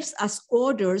 He gives us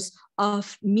orders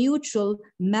of mutual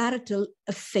marital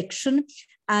affection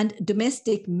and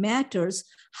domestic matters.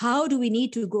 How do we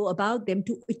need to go about them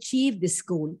to achieve this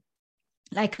goal?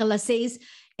 Like Allah says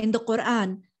in the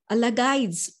Quran, Allah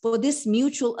guides for this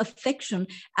mutual affection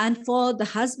and for the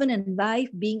husband and wife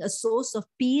being a source of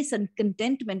peace and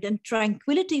contentment and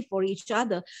tranquility for each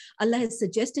other. Allah has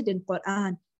suggested in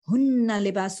Quran, Hunna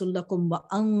libasul lakum wa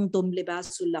antum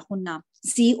libasul lahunna.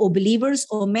 See, O believers,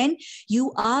 O men,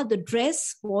 you are the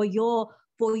dress for your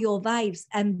wives,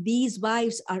 and these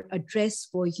wives are a dress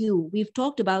for you. We've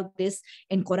talked about this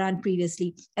in Quran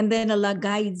previously. And then Allah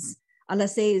guides. Allah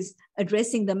says,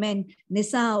 addressing the men,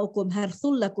 Nisa'ukum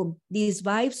harthul lakum. These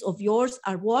wives of yours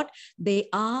are what? They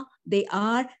are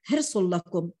harthul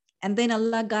lakum. And then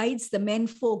Allah guides the men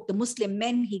folk, the Muslim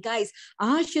men, he guides,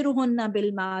 Ashiruhunna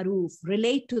bil ma'ruf,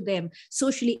 relate to them,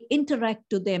 socially interact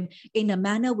to them in a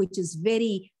manner which is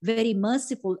very, very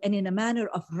merciful, and in a manner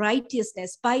of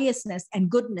righteousness, piousness, and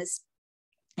goodness.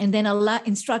 And then Allah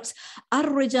instructs,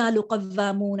 Ar-rijalu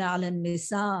qawwamuna 'ala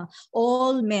an-nisa.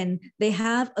 All men, they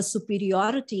have a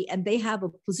superiority and they have a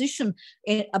position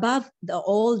above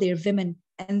all their women.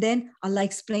 And then Allah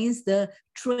explains the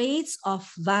traits of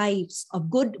wives,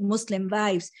 of good Muslim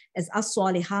wives, as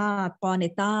as-salihat,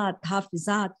 qanitat,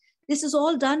 hafizat. This is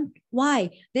all done.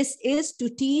 Why? This is to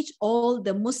teach all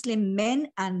the Muslim men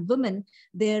and women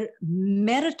their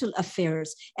marital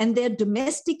affairs and their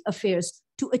domestic affairs,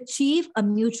 to achieve a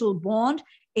mutual bond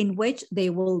in which they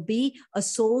will be a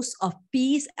source of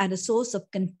peace and a source of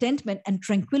contentment and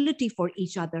tranquility for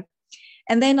each other.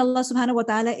 And then Allah subhanahu wa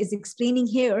ta'ala is explaining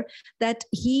here that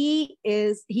he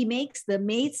makes the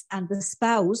mates and the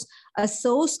spouse a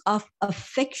source of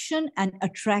affection and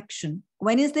attraction.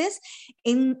 When is this?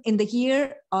 In the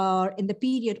year or in the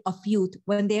period of youth,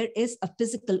 when there is a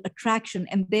physical attraction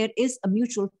and there is a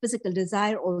mutual physical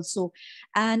desire also,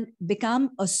 and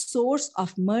become a source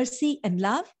of mercy and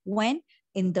love when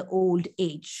in the old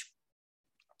age.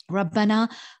 ربنا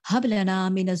هب لنا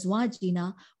من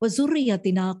أزواجنا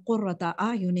وذريتنا قرة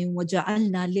أعين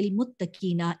وجعلنا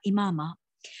للمتقين إماما.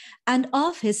 And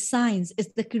of his signs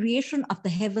is the creation of the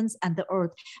heavens and the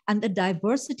earth, and the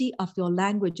diversity of your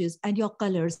languages and your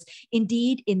colors.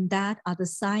 Indeed, in that are the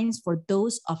signs for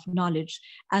those of knowledge.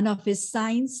 And of his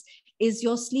signs is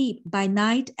your sleep by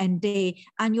night and day,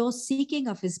 and your seeking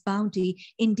of his bounty.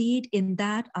 Indeed, in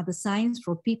that are the signs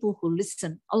for people who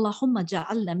listen. Allahumma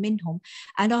ja'alna minhum.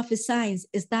 And of his signs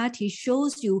is that he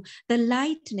shows you the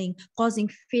lightning causing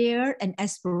fear and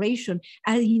aspiration,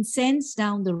 and he sends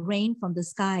down the rain from the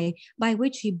sky, by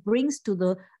which he brings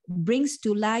to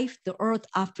life the earth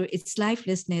after its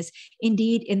lifelessness.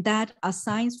 Indeed, in that are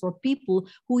signs for people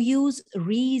who use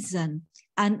reason.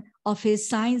 And of his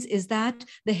signs is that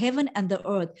the heaven and the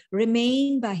earth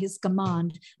remain by his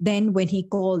command. Then when he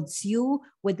calls you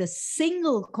with a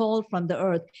single call from the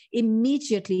earth,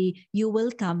 immediately you will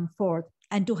come forth.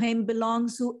 And to him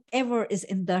belongs whoever is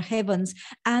in the heavens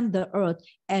and the earth,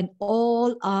 and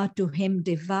all are to him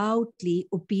devoutly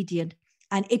obedient.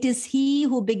 And it is he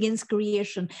who begins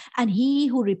creation and he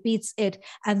who repeats it.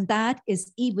 And that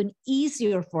is even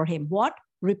easier for him. What?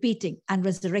 Repeating and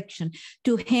resurrection.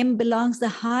 To him belongs the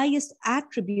highest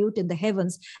attribute in the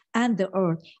heavens and the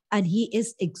earth. And he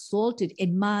is exalted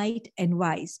in might and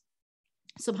wise.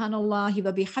 Subhanallah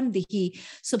wa bihamdihi,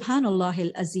 Subhanallah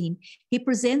al-Azim. He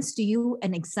presents to you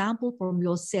an example from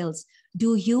yourselves.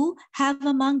 Do you have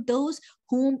among those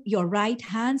whom your right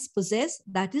hands possess,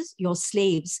 that is, your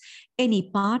slaves, any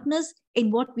partners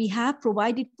in what we have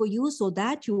provided for you, so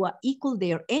that you are equal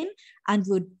therein and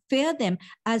would fear them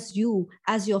as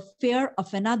your fear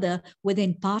of another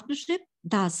within partnership?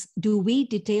 Thus do we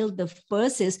detail the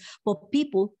verses for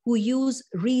people who use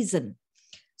reason.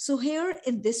 So here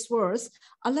in this verse,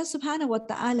 Allah subhanahu wa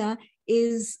ta'ala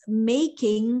is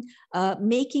making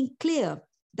clear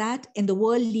that in the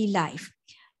worldly life,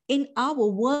 in our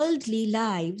worldly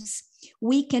lives,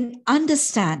 we can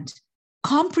understand,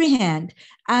 comprehend,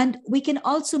 and we can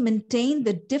also maintain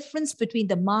the difference between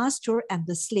the master and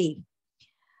the slave.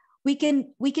 We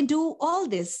can do all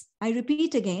this. I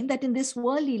repeat again that in this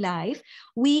worldly life,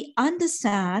 we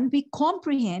understand, we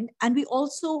comprehend, and we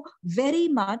also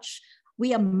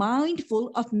we are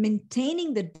mindful of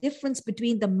maintaining the difference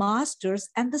between the masters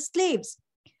and the slaves.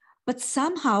 But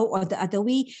somehow or the other,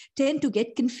 we tend to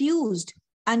get confused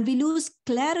and we lose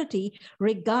clarity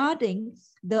regarding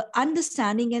the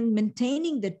understanding and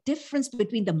maintaining the difference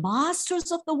between the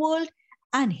masters of the world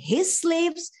and his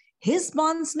slaves, his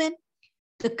bondsmen,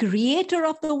 the creator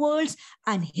of the worlds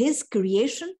and his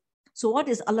creation. So what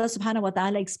is Allah subhanahu wa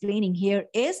ta'ala explaining here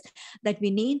is that we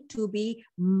need to be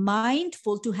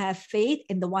mindful to have faith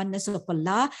in the oneness of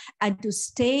Allah and to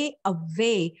stay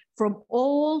away from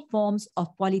all forms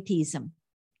of polytheism.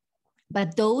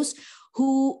 But those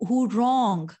who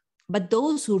wrong,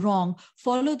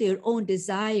 follow their own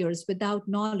desires without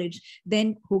knowledge,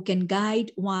 then who can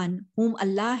guide one whom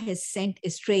Allah has sent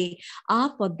astray?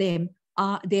 For them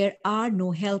there are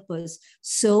no helpers.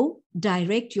 So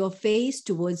direct your face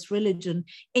towards religion,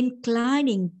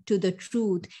 inclining to the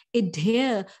truth,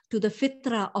 adhere to the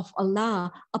fitrah of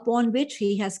Allah upon which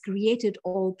he has created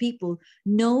all people.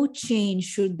 No change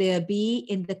should there be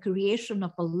in the creation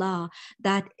of Allah.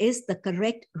 That is the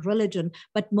correct religion,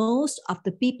 but most of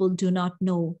the people do not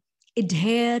know.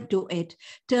 Adhere to it,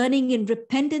 turning in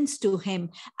repentance to him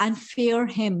and fear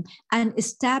him, and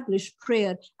establish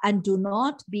prayer, and do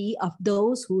not be of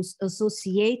those who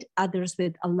associate others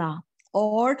with Allah,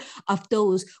 or of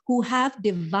those who have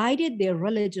divided their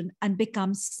religion and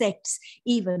become sects,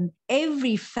 even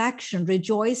every faction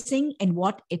rejoicing in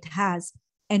what it has.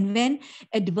 And when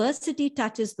adversity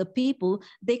touches the people,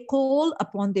 they call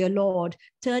upon their Lord,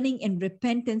 turning in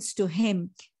repentance to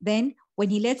him. Then when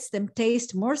he lets them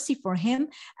taste mercy for him,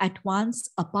 at once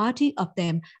a party of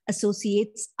them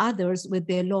associates others with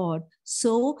their Lord,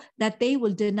 so that they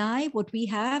will deny what we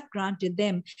have granted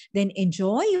them. Then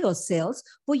enjoy yourselves,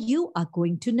 for you are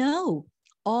going to know.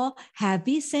 Or have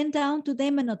we sent down to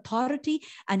them an authority,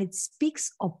 and it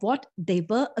speaks of what they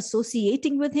were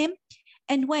associating with him?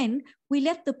 And when we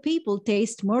let the people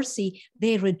taste mercy,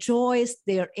 they rejoice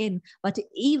therein. But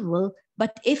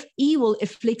if evil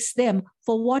afflicts them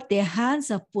for what their hands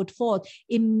have put forth,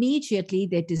 immediately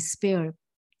they despair.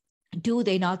 Do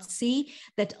they not see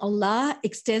that Allah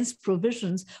extends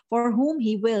provisions for whom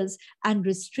He wills and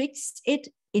restricts it?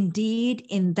 Indeed,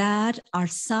 in that are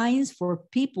signs for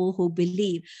people who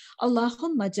believe.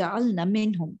 Allahumma ja'alna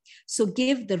minhum. So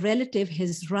give the relative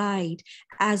his right,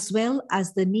 as well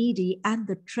as the needy and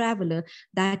the traveler.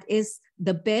 That is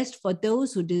the best for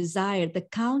those who desire the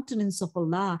countenance of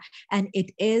Allah, and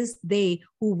it is they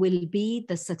who will be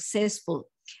the successful.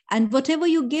 And whatever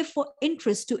you give for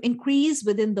interest to increase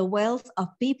within the wealth of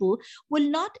people will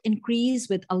not increase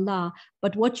with Allah,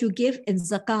 but what you give in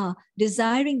zakah,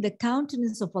 desiring the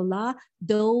countenance of Allah,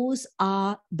 those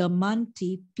are the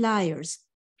multipliers.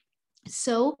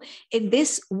 So in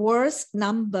this verse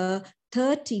number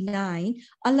 39,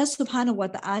 Allah subhanahu wa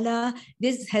ta'ala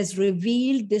has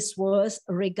revealed this verse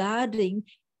regarding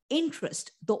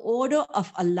interest, the order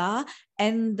of Allah,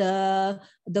 and the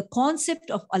concept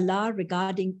of Allah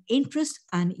regarding interest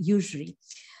and usury.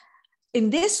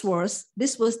 In this verse,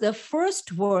 this was the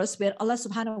first verse where Allah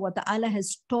subhanahu wa ta'ala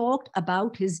has talked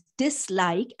about his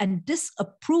dislike and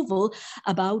disapproval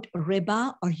about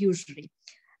riba or usury.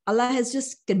 Allah has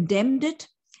just condemned it,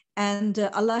 and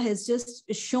Allah has just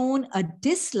shown a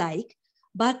dislike,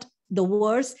 but the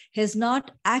verse has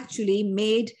not actually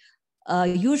made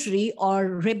usury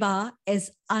or riba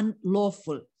as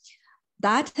unlawful.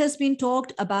 That has been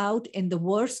talked about in the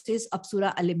verses of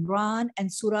Surah Al-Imran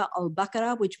and Surah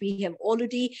Al-Baqarah, which we have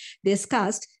already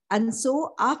discussed. And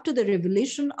so after the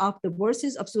revelation of the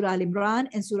verses of Surah Al-Imran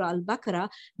and Surah Al-Baqarah,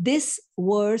 this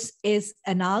verse is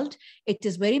annulled. It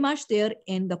is very much there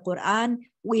in the Quran.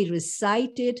 We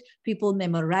recite it, people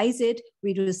memorize it.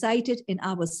 We recite it in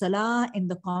our salah, in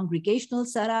the congregational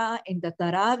salah, in the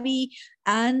tarawih,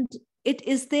 and it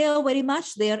is there, very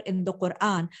much there in the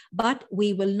Quran, but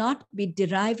we will not be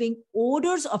deriving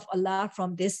orders of Allah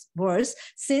from this verse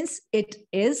since it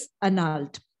is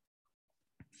annulled.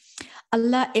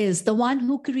 Allah is the one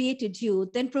who created you,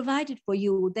 then provided for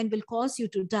you, then will cause you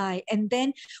to die, and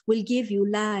then will give you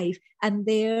life. And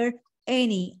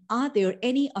are there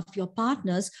any of your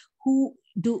partners who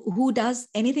does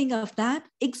anything of that?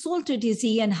 Exalted is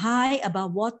he and high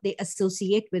above what they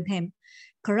associate with him.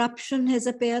 Corruption has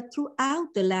appeared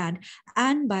throughout the land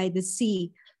and by the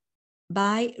sea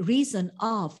by reason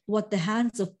of what the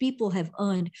hands of people have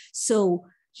earned. So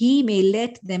he may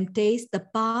let them taste the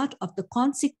part of the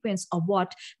consequence of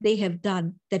what they have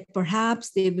done, that perhaps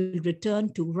they will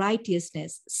return to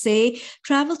righteousness. Say,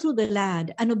 travel through the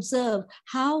land and observe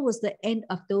how was the end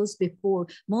of those before.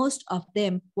 Most of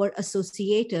them were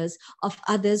associators of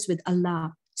others with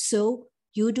Allah. So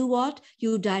you do what?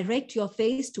 You direct your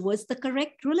face towards the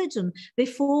correct religion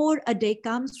before a day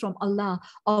comes from Allah,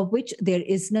 of which there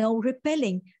is no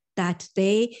repelling, that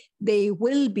they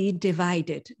will be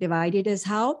divided. Divided as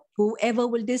how? Whoever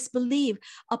will disbelieve,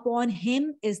 upon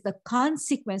him is the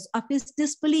consequence of his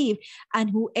disbelief, and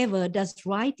whoever does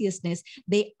righteousness,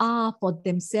 they are for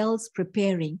themselves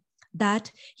preparing,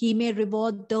 that he may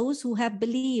reward those who have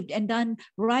believed and done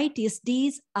righteous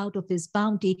deeds out of his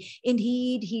bounty.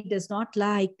 Indeed, he does not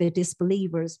like the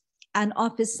disbelievers. And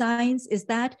of his signs is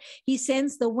that he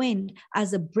sends the wind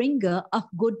as a bringer of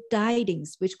good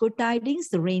tidings. Which good tidings?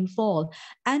 The rainfall.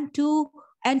 And to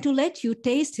let you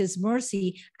taste his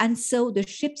mercy, and so the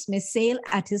ships may sail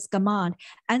at his command,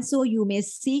 and so you may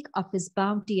seek of his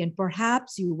bounty, and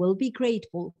perhaps you will be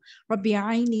grateful. Rabbi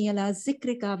aini ala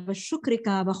zikrika wa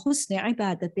shukrika wa husni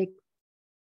ibadatik.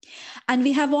 And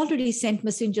we have already sent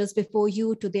messengers before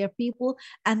you to their people,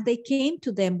 and they came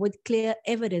to them with clear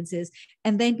evidences.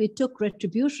 And then we took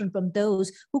retribution from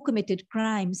those who committed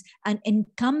crimes, and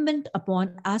incumbent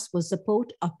upon us was the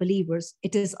support of believers.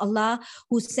 It is Allah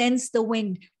who sends the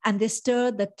wind, and they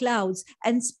stir the clouds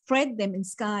and spread them in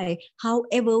sky,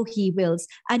 however he wills,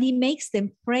 and he makes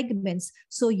them fragments.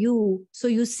 So you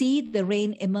see the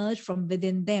rain emerge from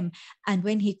within them, and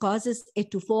when he causes it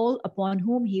to fall upon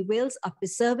whom he wills of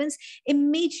his servants,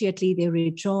 immediately they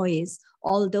rejoice,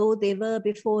 although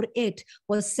it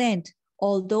was sent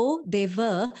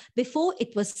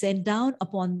down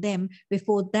upon them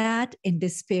before that in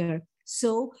despair.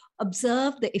 So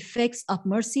observe the effects of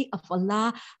mercy of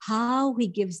Allah, how he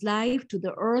gives life to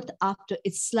the earth after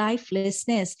its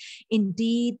lifelessness.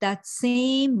 Indeed, that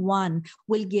same one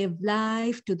will give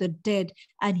life to the dead,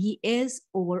 and he is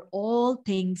over all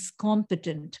things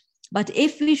competent. But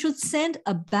if we should send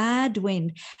a bad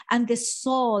wind and they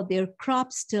saw their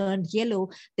crops turned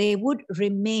yellow, they would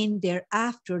remain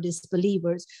thereafter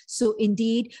disbelievers. So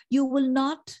indeed, you will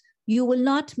not You will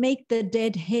not make the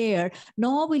dead hear,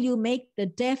 nor will you make the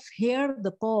deaf hear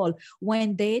the call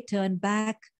when they turn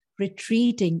back,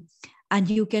 retreating. And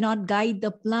you cannot guide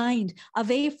the blind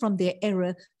away from their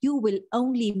error. You will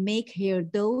only make hear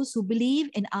those who believe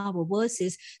in our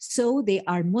verses, so they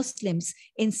are Muslims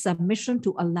in submission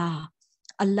to Allah.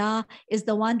 Allah is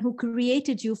the one who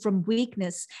created you from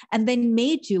weakness and then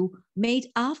made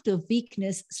after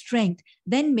weakness strength,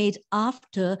 then made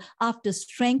after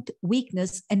strength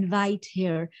weakness and right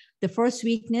here. The first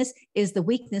weakness is the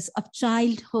weakness of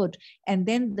childhood, and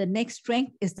then the next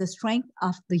strength is the strength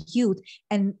of the youth,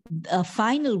 and the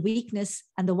final weakness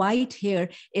and the white hair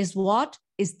is what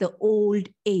is the old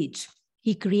age.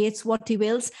 He creates what he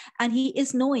wills, and he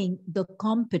is knowing the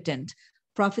competent.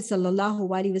 Prophet Sallallahu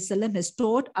Alaihi Wasallam has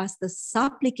taught us the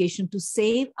supplication to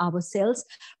save ourselves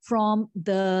from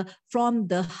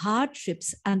the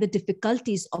hardships and the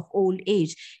difficulties of old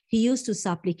age. He used to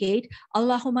supplicate,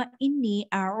 Allahumma inni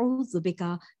a'udhu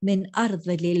bika min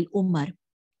ardhil umar.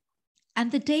 And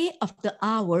the day of the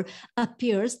hour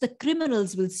appears, the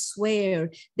criminals will swear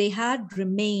they had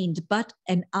remained but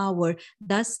an hour.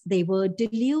 Thus they were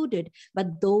deluded.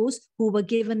 But those who were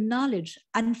given knowledge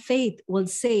and faith will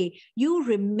say, you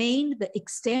remained the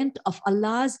extent of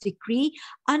Allah's decree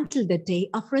until the day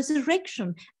of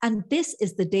resurrection. And this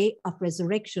is the day of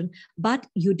resurrection, but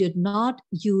you did not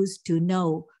use to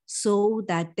know, so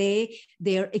that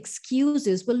their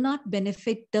excuses will not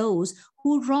benefit those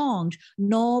who wronged,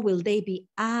 nor will they be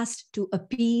asked to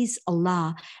appease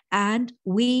Allah. And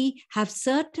we have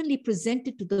certainly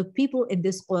presented to the people in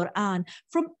this Quran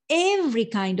from every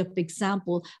kind of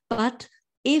example, but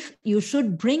if you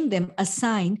should bring them a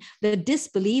sign, the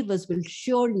disbelievers will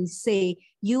surely say,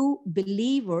 you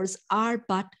believers are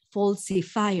but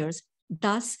falsifiers.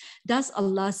 Thus does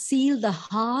Allah seal the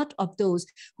heart of those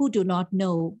who do not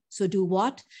know. So do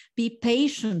what? Be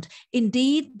patient.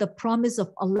 Indeed, the promise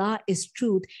of Allah is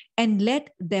truth, and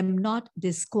let them not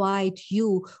disquiet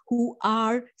you who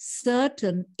are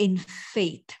certain in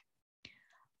faith.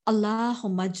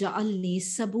 Allahumma ja'alni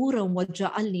saburan wa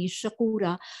ja'alni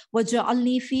shakura wa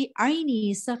ja'alni fi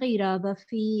aini saghira wa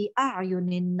fi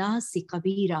a'yunin nasi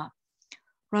kabira.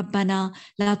 ربنا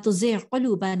لا تزغ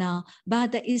قلوبنا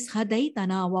بعد إذ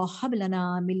هديتنا وهب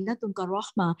لنا من لدنك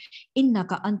الرحمة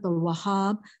إنك أنت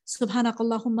الوهاب سبحانك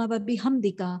اللهم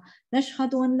وبحمدك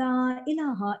نشهد أن لا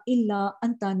إله إلا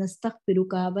أنت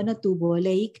نستغفرك ونتوب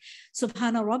إليك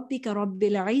سبحان ربك رب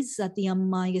العزة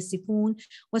عما يصفون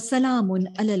وسلام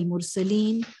على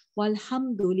المرسلين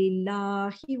والحمد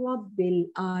لله رب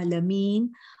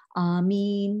العالمين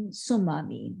آمين ثم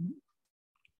آمين.